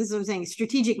Israel. This is what I'm saying,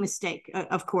 strategic mistake,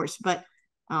 of course, but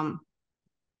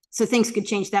So things could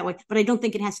change that way, but I don't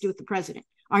think it has to do with the president.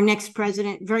 Our next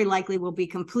president very likely will be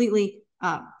completely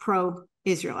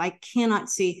pro-Israel. I cannot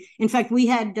see. In fact, we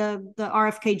had the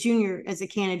RFK Jr. as a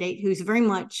candidate who's very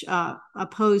much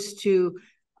opposed to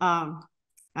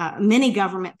many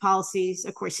government policies.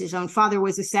 Of course, his own father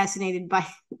was assassinated by,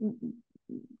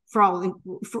 for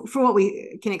what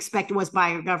we can expect, was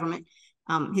by our government.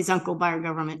 His uncle by our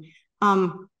government.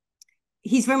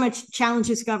 He's very much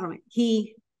challenges government.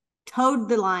 He towed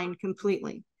the line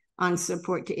completely on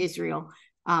support to Israel.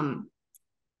 And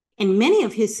many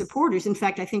of his supporters, in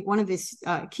fact, I think one of his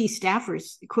key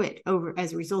staffers quit over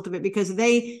as a result of it, because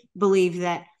they believe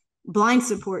that blind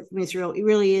support from Israel, it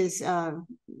really is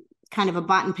kind of a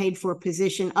bought and paid for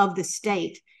position of the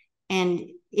state. And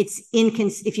it's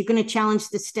if you're going to challenge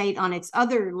the state on its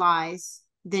other lies,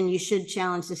 then you should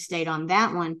challenge the state on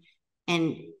that one.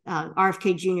 And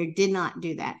RFK Jr. did not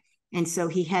do that. And so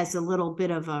he has a little bit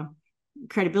of a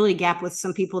credibility gap with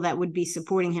some people that would be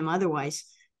supporting him otherwise.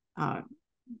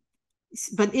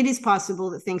 But it is possible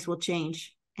that things will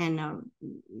change. And,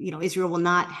 Israel will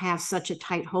not have such a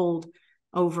tight hold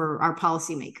over our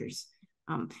policymakers.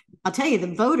 I'll tell you,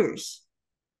 the voters,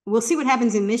 we'll see what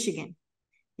happens in Michigan.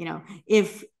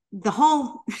 If the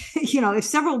whole, if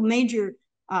several major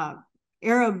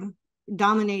Arab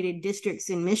dominated districts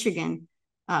in Michigan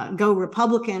go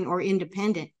Republican or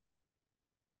independent,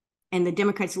 and the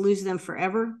Democrats lose them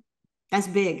forever, that's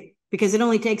big, because it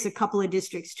only takes a couple of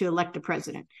districts to elect a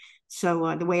president.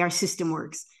 So the way our system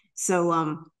works.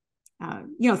 So,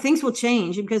 things will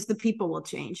change because the people will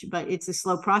change, but it's a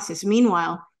slow process.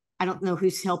 Meanwhile, I don't know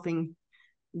who's helping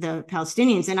the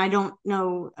Palestinians. And I don't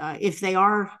know if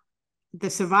the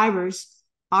survivors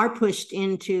are pushed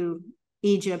into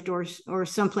Egypt or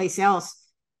someplace else.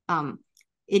 I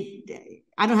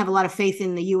don't have a lot of faith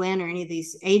in the UN or any of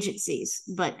these agencies,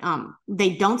 but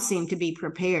they don't seem to be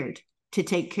prepared to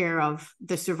take care of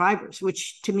the survivors,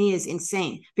 which to me is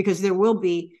insane, because there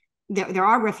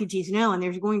are refugees now, and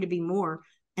there's going to be more,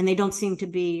 and they don't seem to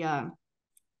be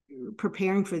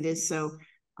preparing for this. So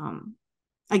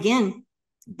again,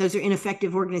 those are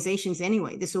ineffective organizations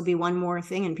anyway. This will be one more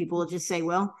thing, and people will just say,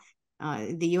 well,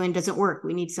 the UN doesn't work.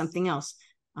 We need something else.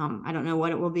 I don't know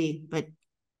what it will be, but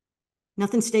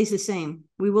nothing stays the same.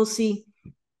 We will see,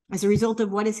 as a result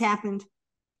of what has happened,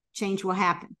 change will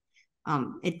happen.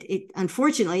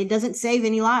 Unfortunately, it doesn't save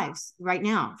any lives right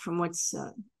now from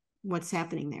what's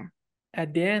happening there.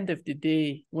 At the end of the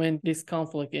day, when this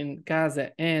conflict in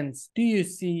Gaza ends, do you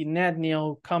see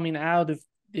Netanyahu coming out of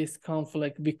this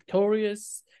conflict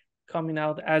victorious, coming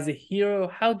out as a hero?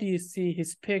 How do you see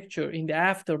his picture in the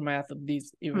aftermath of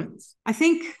these events? I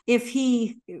think if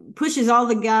he pushes all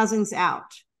the Gazans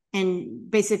out and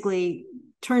basically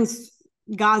turns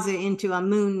Gaza into a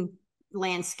moon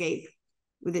landscape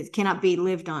that cannot be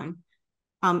lived on,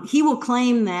 he will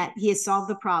claim that he has solved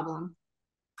the problem.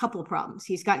 Couple of problems.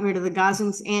 He's gotten rid of the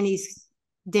Gazans and he's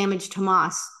damaged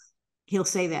Hamas. He'll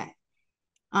say that.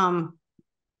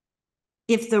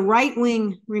 If the right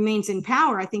wing remains in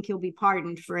power, I think he'll be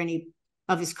pardoned for any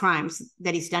of his crimes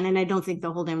that he's done, and I don't think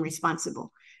they'll hold him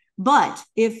responsible. But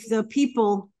if the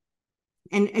people,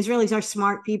 and Israelis are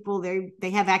smart people, they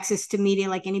have access to media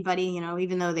like anybody,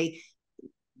 even though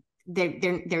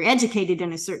they're educated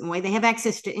in a certain way, they have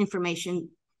access to information.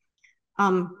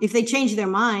 If they change their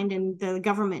mind and the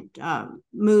government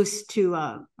moves to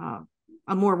a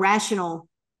more rational,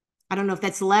 I don't know if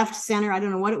that's left, center, I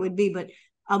don't know what it would be, but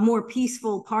a more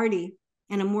peaceful party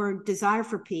and a more desire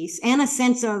for peace and a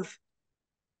sense of,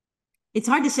 it's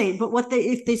hard to say, but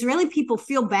if the Israeli people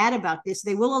feel bad about this,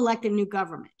 they will elect a new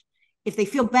government. If they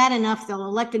feel bad enough, they'll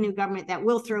elect a new government that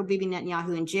will throw Bibi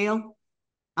Netanyahu in jail.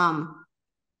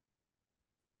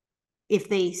 If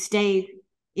they say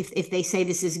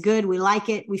this is good, we like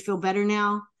it, we feel better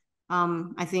now,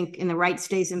 I think, and the right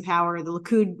stays in power, the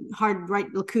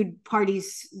Likud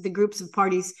parties, the groups of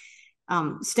parties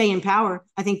stay in power,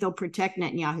 I think they'll protect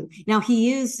Netanyahu. Now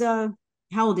he is, how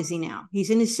old is he now? He's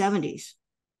in his 70s.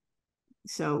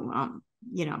 So,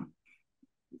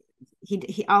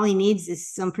 he all he needs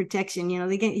is some protection.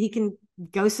 He can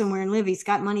go somewhere and live. He's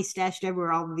got money stashed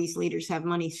everywhere. All of these leaders have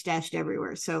money stashed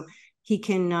everywhere. So he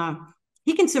can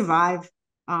survive.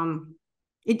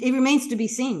 It remains to be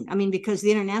seen. I mean, because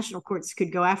the international courts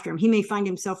could go after him. He may find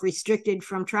himself restricted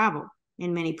from travel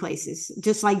in many places,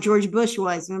 just like George Bush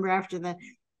was. Remember, after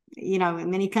in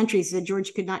many countries that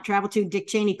George could not travel to, Dick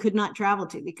Cheney could not travel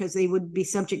to, because they would be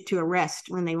subject to arrest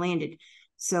when they landed.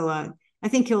 So I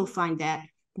think he'll find that.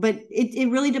 But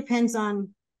it really depends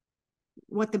on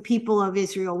what the people of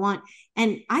Israel want.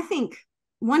 And I think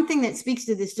one thing that speaks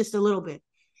to this just a little bit,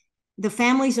 the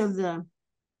families of the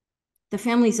the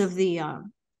families of the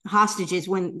hostages,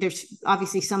 when there's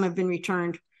obviously some have been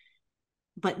returned,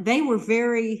 but they were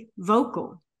very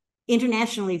vocal,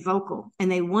 internationally vocal,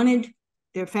 and they wanted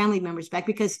their family members back,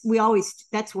 because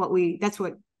that's what we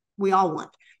all want.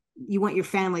 You want your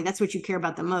family. That's what you care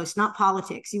about the most, not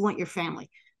politics. You want your family.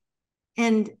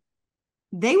 And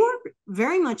they were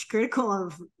very much critical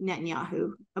of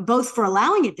Netanyahu, both for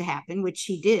allowing it to happen, which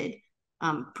he did,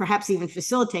 perhaps even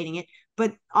facilitating it,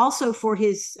 but also for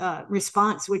his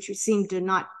response, which seemed to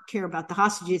not care about the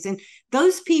hostages. And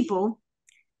those people,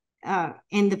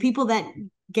 and the people that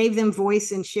gave them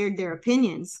voice and shared their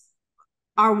opinions,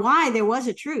 are why there was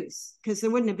a truce, because there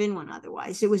wouldn't have been one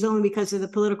otherwise. It was only because of the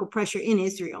political pressure in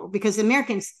Israel, because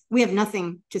Americans, we have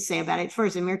nothing to say about it. As far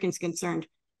as Americans concerned,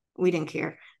 we didn't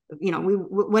care.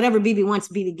 Whatever Bibi wants,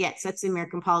 Bibi gets. That's the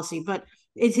American policy. But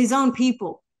it's his own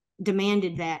people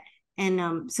demanded that.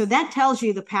 And so that tells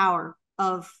you the power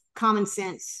of common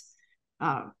sense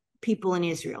people in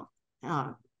Israel.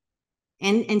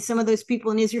 And some of those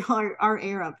people in Israel are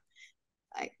Arab.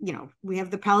 We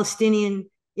have the Palestinian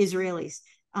Israelis.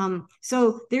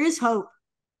 So there is hope.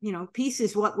 Peace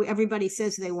is what everybody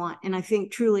says they want. And I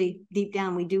think truly deep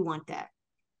down, we do want that.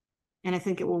 And I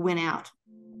think it will win out.